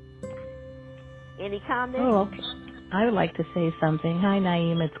 Any comments? Oh, okay. I would like to say something. Hi,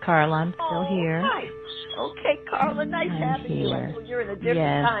 Naeem. It's Carla. I'm still here. Hi. Okay, Carla. Nice having you. I know you're in a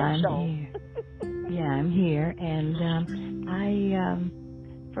different time zone. Yeah, I'm here. And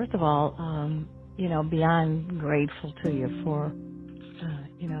first of all, beyond grateful to you for,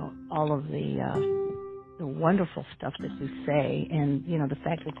 all of the wonderful stuff that you say. And, the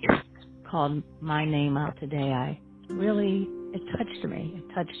fact that you called my name out today, it touched me. It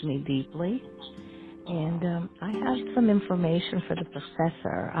touched me deeply. And I have some information for the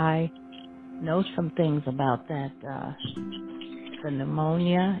professor. I know some things about that, the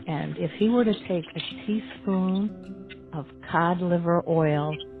pneumonia. And if he were to take a teaspoon of cod liver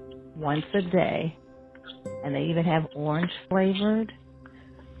oil once a day, and they even have orange flavored,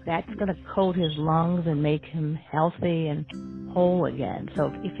 that's going to coat his lungs and make him healthy and whole again.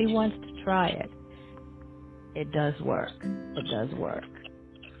 So if he wants to try it, it does work. It does work.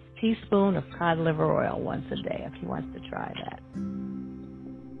 Teaspoon of cod liver oil once a day if he wants to try that.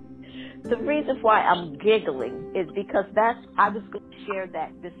 The reason why I'm giggling is because I was going to share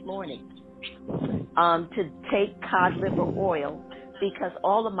that this morning, to take cod liver oil, because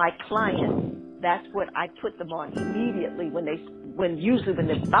all of my clients, that's what I put them on immediately when they usually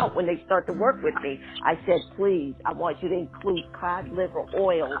when they start to work with me, I said, please, I want you to include cod liver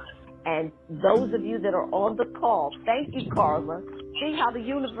oil. And those of you that are on the call, thank you, Carla. See how the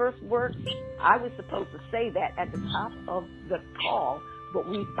universe works? I was supposed to say that at the top of the call, but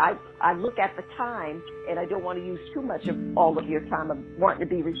I look at the time, and I don't want to use too much of all of your time. I'm wanting to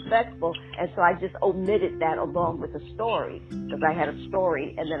be respectful, and so I just omitted that along with the story, because I had a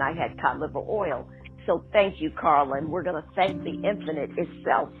story, and then I had cod liver oil. So thank you, Carla, and we're going to thank the Infinite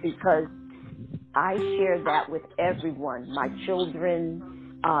itself, because I share that with everyone, my children,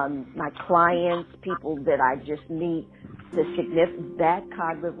 my clients, people that I just meet. The significance, that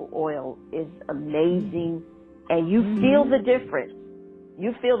cod liver oil is amazing, and you feel the difference.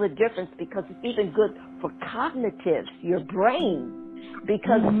 You feel the difference because it's even good for cognitives, your brain,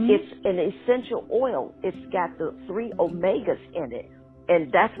 because it's an essential oil. It's got the 3 omegas in it,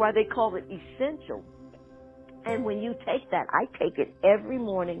 and that's why they call it essential. And when you take that, I take it every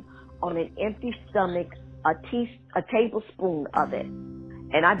morning on an empty stomach, a tablespoon of it.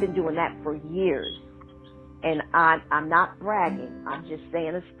 And I've been doing that for years. And I'm not bragging. I'm just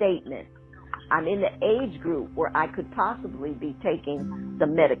saying a statement. I'm in the age group where I could possibly be taking the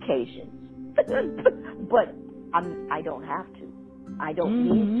medication. But I don't have to. I don't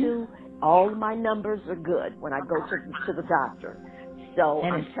need to. All of my numbers are good when I go to the doctor. So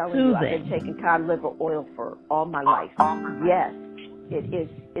I'm telling you, I've been taking cod liver oil for all my life. Yes, it is.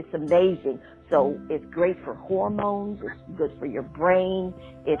 It's amazing. So it's great for hormones. It's good for your brain.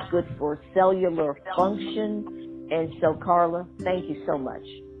 It's good for cellular function. And so, Carla, thank you so much.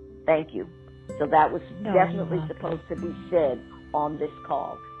 Thank you. So that was definitely supposed to be said on this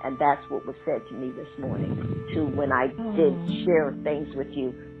call. And that's what was said to me this morning, too, when I did share things with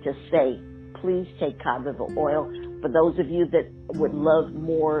you, to say, please take cod liver oil. For those of you that would love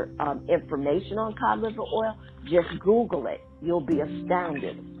more information on cod liver oil, just Google it. You'll be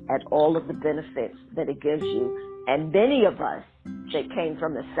astounded at all of the benefits that it gives you. And many of us that came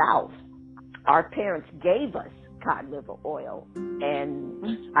from the South, our parents gave us cod liver oil,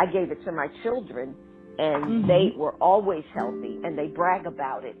 and I gave it to my children, and they were always healthy, and they brag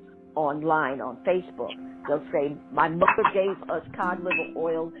about it online on Facebook. They'll say, my mother gave us cod liver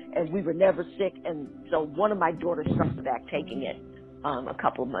oil, and we were never sick. And so one of my daughters started back taking it a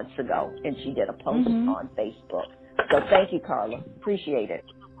couple of months ago, and she did a post on Facebook. So thank you, Carla. Appreciate it.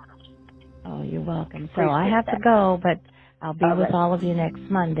 Oh, you're welcome. So I have to go, but I'll be with all of you next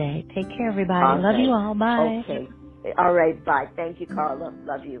Monday. Take care, everybody. Love you all. Bye. Okay. All right. Bye. Thank you, Carla.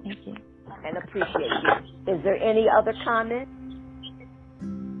 Love you. Thank you. And appreciate you. Is there any other comment?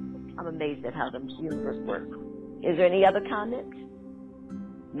 I'm amazed at how the universe works. Is there any other comments?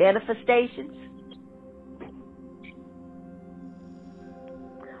 Manifestations?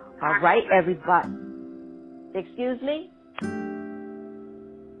 All right, everybody. Excuse me?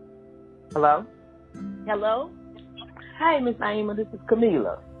 Hello? Hello? Hi, Miss Naima. This is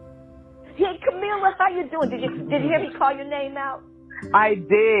Camila. Hey, Camila, how you doing? Did you hear me call your name out? I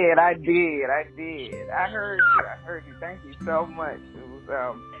did. I heard you. Thank you so much. It was,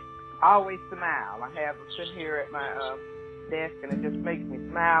 I always smile. I sit here at my desk, and it just makes me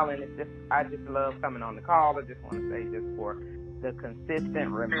smile, and I just love coming on the call. I just want to say, just for the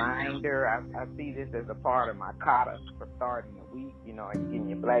consistent reminder, I see this as a part of my kata for starting the week. You know, and getting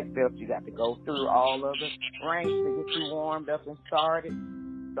your black belt, you got to go through all of the ranks to get you warmed up and started.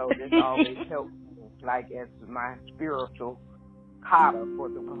 So this always helps me, like, as my spiritual kata for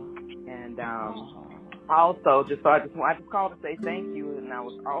the week. And also, I just called to say thank you, and I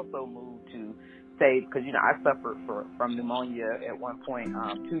was also moved to say, because, you know, I suffered from pneumonia at one point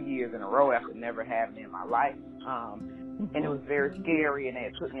 2 years in a row after never having it in my life. And it was very scary, and they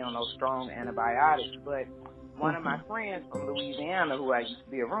had put me on those strong antibiotics. But one of my friends from Louisiana, who I used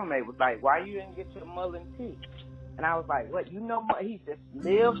to be a roommate, was like, why you didn't get your Mullen tea? And I was like, what? You know, he just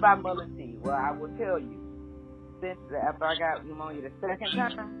lived by Mullen tea. Well, I will tell you, since after I got pneumonia the second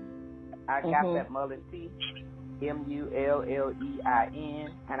time, I got that Mullen tea, Mullein,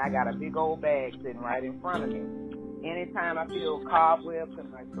 and I got a big old bag sitting right in front of me. Anytime I feel cobwebs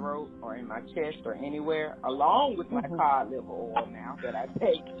in my throat or in my chest or anywhere, along with my cod liver oil now that I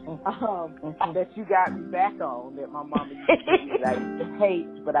take, that you got me back on, that my mama used to give me that I used to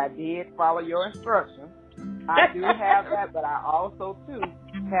hate, but I did follow your instructions. I do have that, but I also, too,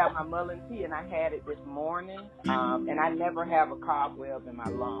 have my Mullen tea, and I had it this morning, and I never have a cobweb in my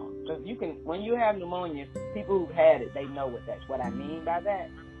lungs. Because when you have pneumonia, people who've had it, they know what I mean by that.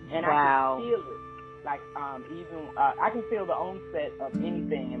 And I can feel it. Like, I can feel the onset of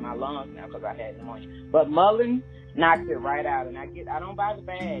anything in my lungs now because I had pneumonia. But Mullen knocks it right out, and I don't buy the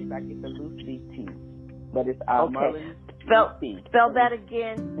bags. I get the loose leaf tea. But it's Mullen Spell that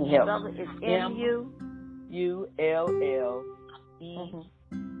again. Yep. Spell it. It's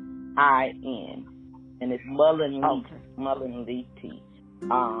MULLEIN, and it's mullein leaf. Okay. Mullein leaf tea. So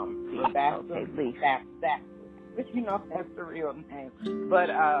that's leaf. That's but that's the real name. But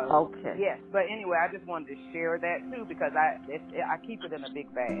okay. Yes. But anyway, I just wanted to share that too because I keep it in a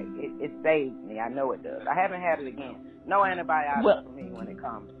big bag. It saves me. I know it does. I haven't had it again. No antibiotics for me when it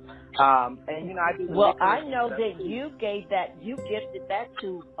comes. And I do. Well, I know that you gifted that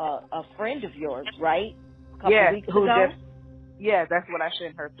to a friend of yours, right? A couple weeks ago. Yeah, that's what I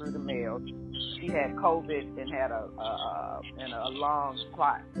sent her through the mail. She had COVID and had a lung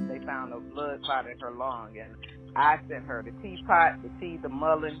clot. They found a blood clot in her lung, and I sent her the teapot, the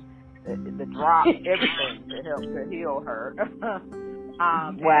mullein, the drop, everything to help to heal her.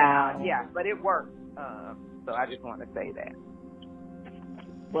 Wow. But it worked. So I just want to say that.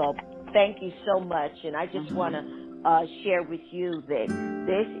 Well, thank you so much, and I just want to share with you that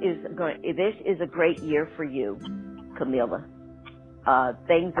this is a great year for you, Camilla.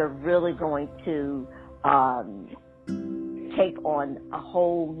 Things are really going to take on a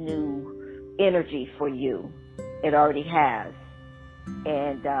whole new energy for you. It already has,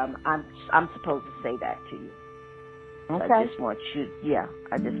 and I'm supposed to say that to you. Okay. I just want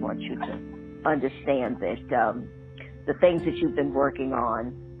you to understand that the things that you've been working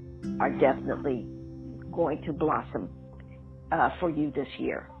on are definitely going to blossom for you this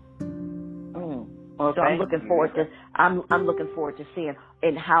year. Well, so I'm looking forward to seeing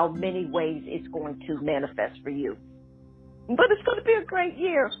in how many ways it's going to manifest for you. But it's going to be a great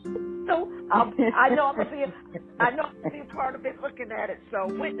year. So I know I'm going to be a part of it, looking at it, so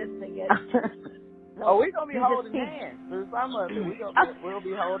witnessing it. So, we're going to be holding hands through some of it. We'll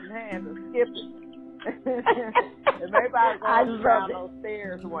be holding hands and skipping. And maybe I'll go up and down those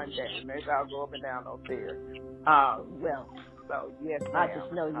stairs one day. Maybe I'll go up and down those stairs. So yes,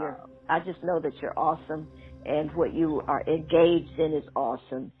 ma'am. I just know that you're awesome, and what you are engaged in is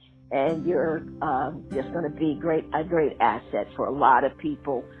awesome, and you're just going to be a great asset for a lot of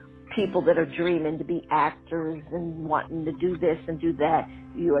people that are dreaming to be actors and wanting to do this and do that.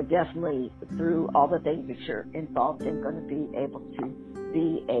 You are definitely, through all the things that you're involved in, going to be able to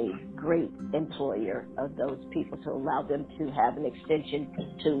be a great employer of those people, to allow them to have an extension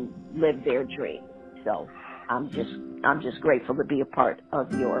to live their dream. So I'm just grateful to be a part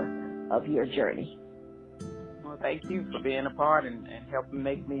of your journey. Well, thank you for being a part and helping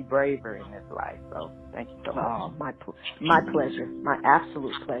make me braver in this life. So thank you so much. Oh, my pleasure, my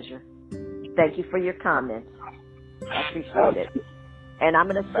absolute pleasure. Thank you for your comments. I appreciate it. And I'm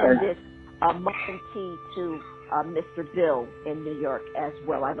going to send this muffin tea to Mr. Bill in New York as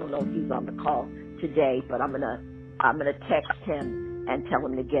well. I don't know if he's on the call today, but I'm gonna text him and tell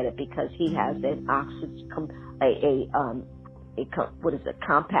him to get it, because he has an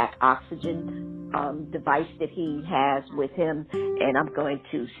compact oxygen device that he has with him, and I'm going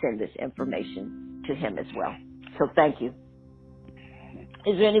to send this information to him as well. So thank you.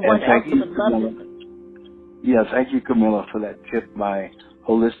 Is there anyone else who would love to? Yeah, thank you, Camilla, for that tip. My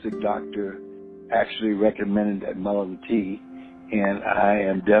holistic doctor actually recommended that mullein tea, and I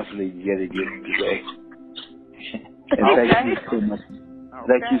am definitely getting it today. And thank you so much.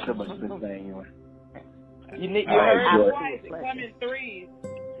 Thank you so much, Miss Manuel. You heard it twice. It comes in threes.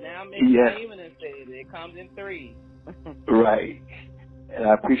 Now Miss Manuel said it comes in threes. Right. And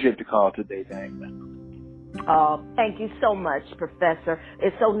I appreciate the call today, Dagmar. Oh, thank you so much, Professor.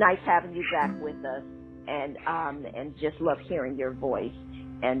 It's so nice having you back with us, and just love hearing your voice.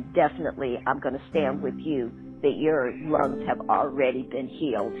 And definitely, I'm going to stand with you that your lungs have already been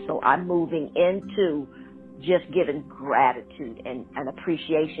healed. So I'm moving into just giving gratitude and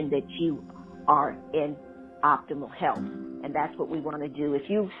appreciation that you are in optimal health. And that's what we want to do. If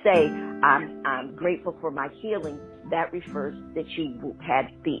you say, I'm grateful for my healing, that refers that you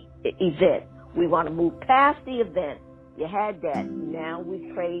had the event. We want to move past the event. You had that. Now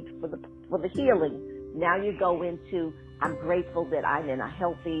we prayed for the healing. Now you go into, I'm grateful that I'm in a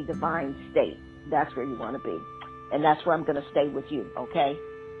healthy, divine state. That's where you want to be. And that's where I'm going to stay with you, okay?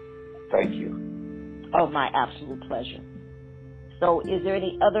 Thank you. Oh, my absolute pleasure. So is there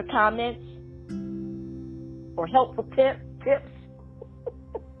any other comments or helpful tips?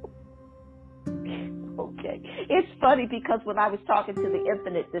 Okay. It's funny because when I was talking to the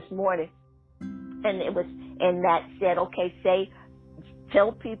Infinite this morning, and that said, okay,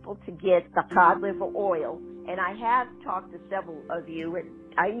 tell people to get the cod liver oil. And I have talked to several of you, and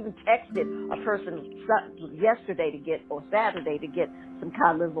I even texted a person yesterday or Saturday to get some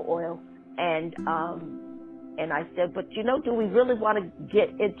cod liver oil. And I said, but do we really want to get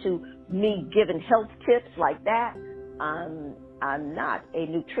into me giving health tips like that? I'm not a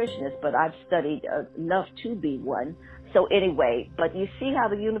nutritionist, but I've studied enough to be one. So anyway, but you see how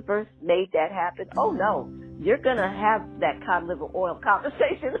the universe made that happen? Oh no, you're going to have that cod liver oil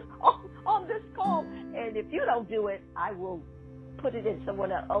conversation on this call. And if you don't do it, I will put it in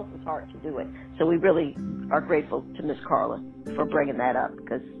someone else's heart to do it. So we really are grateful to Miss Carla for bringing that up,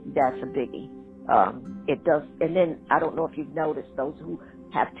 because that's a biggie. It does. And then I don't know if you've noticed, those who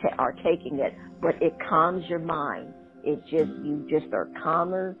are taking it, but it calms your mind. You just are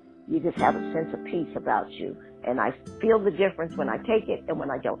calmer. You just have a sense of peace about you. And I feel the difference when I take it and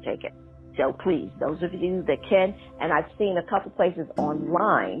when I don't take it. So please, those of you that can, and I've seen a couple places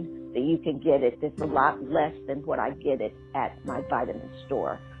online that you can get it. It's a lot less than what I get it at my vitamin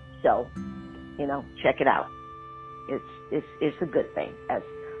store. So, check it out. It's a good thing. As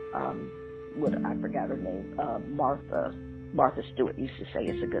I forgot her name, Martha Stewart used to say,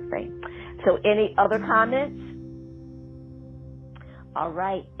 it's a good thing. So any other comments? All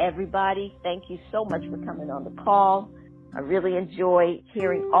right, everybody, thank you so much for coming on the call. I really enjoy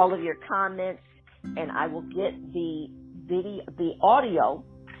hearing all of your comments, and I will get the audio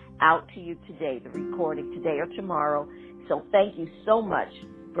out to you today, the recording today or tomorrow. So thank you so much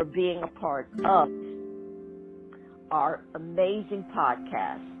for being a part of our amazing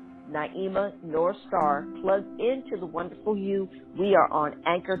podcast. Naima North Star, plugged into the wonderful you. We are on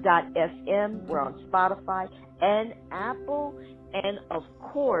Anchor.fm. We're on Spotify and Apple. And, of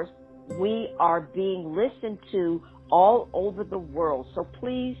course, we are being listened to all over the world. So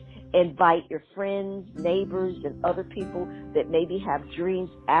please invite your friends, neighbors, and other people that maybe have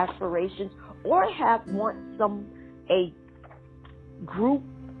dreams, aspirations, or want a group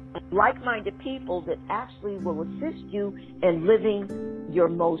of like-minded people that actually will assist you in living your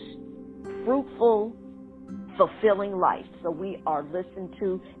most fruitful, fulfilling life. So we are listened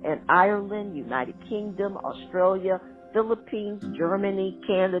to in Ireland, United Kingdom, Australia, Philippines, Germany,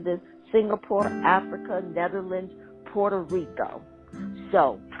 Canada, Singapore, Africa, Netherlands, Puerto Rico.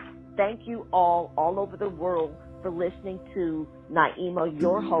 So thank you all over the world for listening to Naima,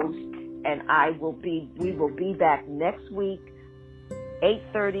 your host, and we will be back next week,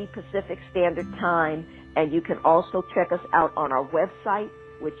 8:30 Pacific Standard Time, and you can also check us out on our website,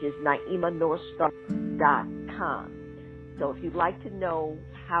 which is NaimaNorthstar.com. So if you'd like to know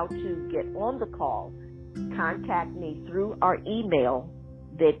how to get on the call, contact me through our email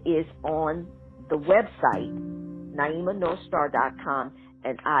that is on the website, NaimaNorthstar.com,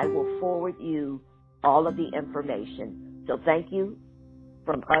 and I will forward you all of the information. So thank you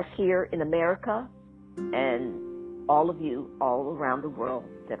from us here in America and all of you all around the world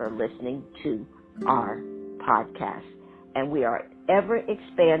that are listening to our podcast. And we are an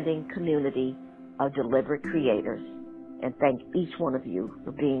ever-expanding community of deliberate creators. And thank each one of you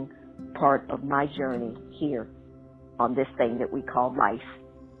for being part of my journey here on this thing that we call life.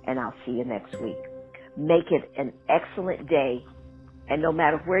 And I'll see you next week. Make it an excellent day. And no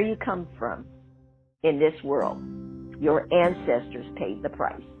matter where you come from in this world, your ancestors paid the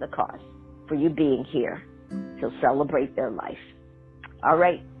price, the cost for you being here. So celebrate their life. All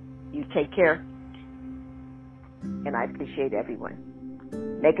right. You take care. And I appreciate everyone.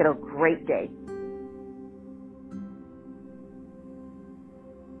 Make it a great day.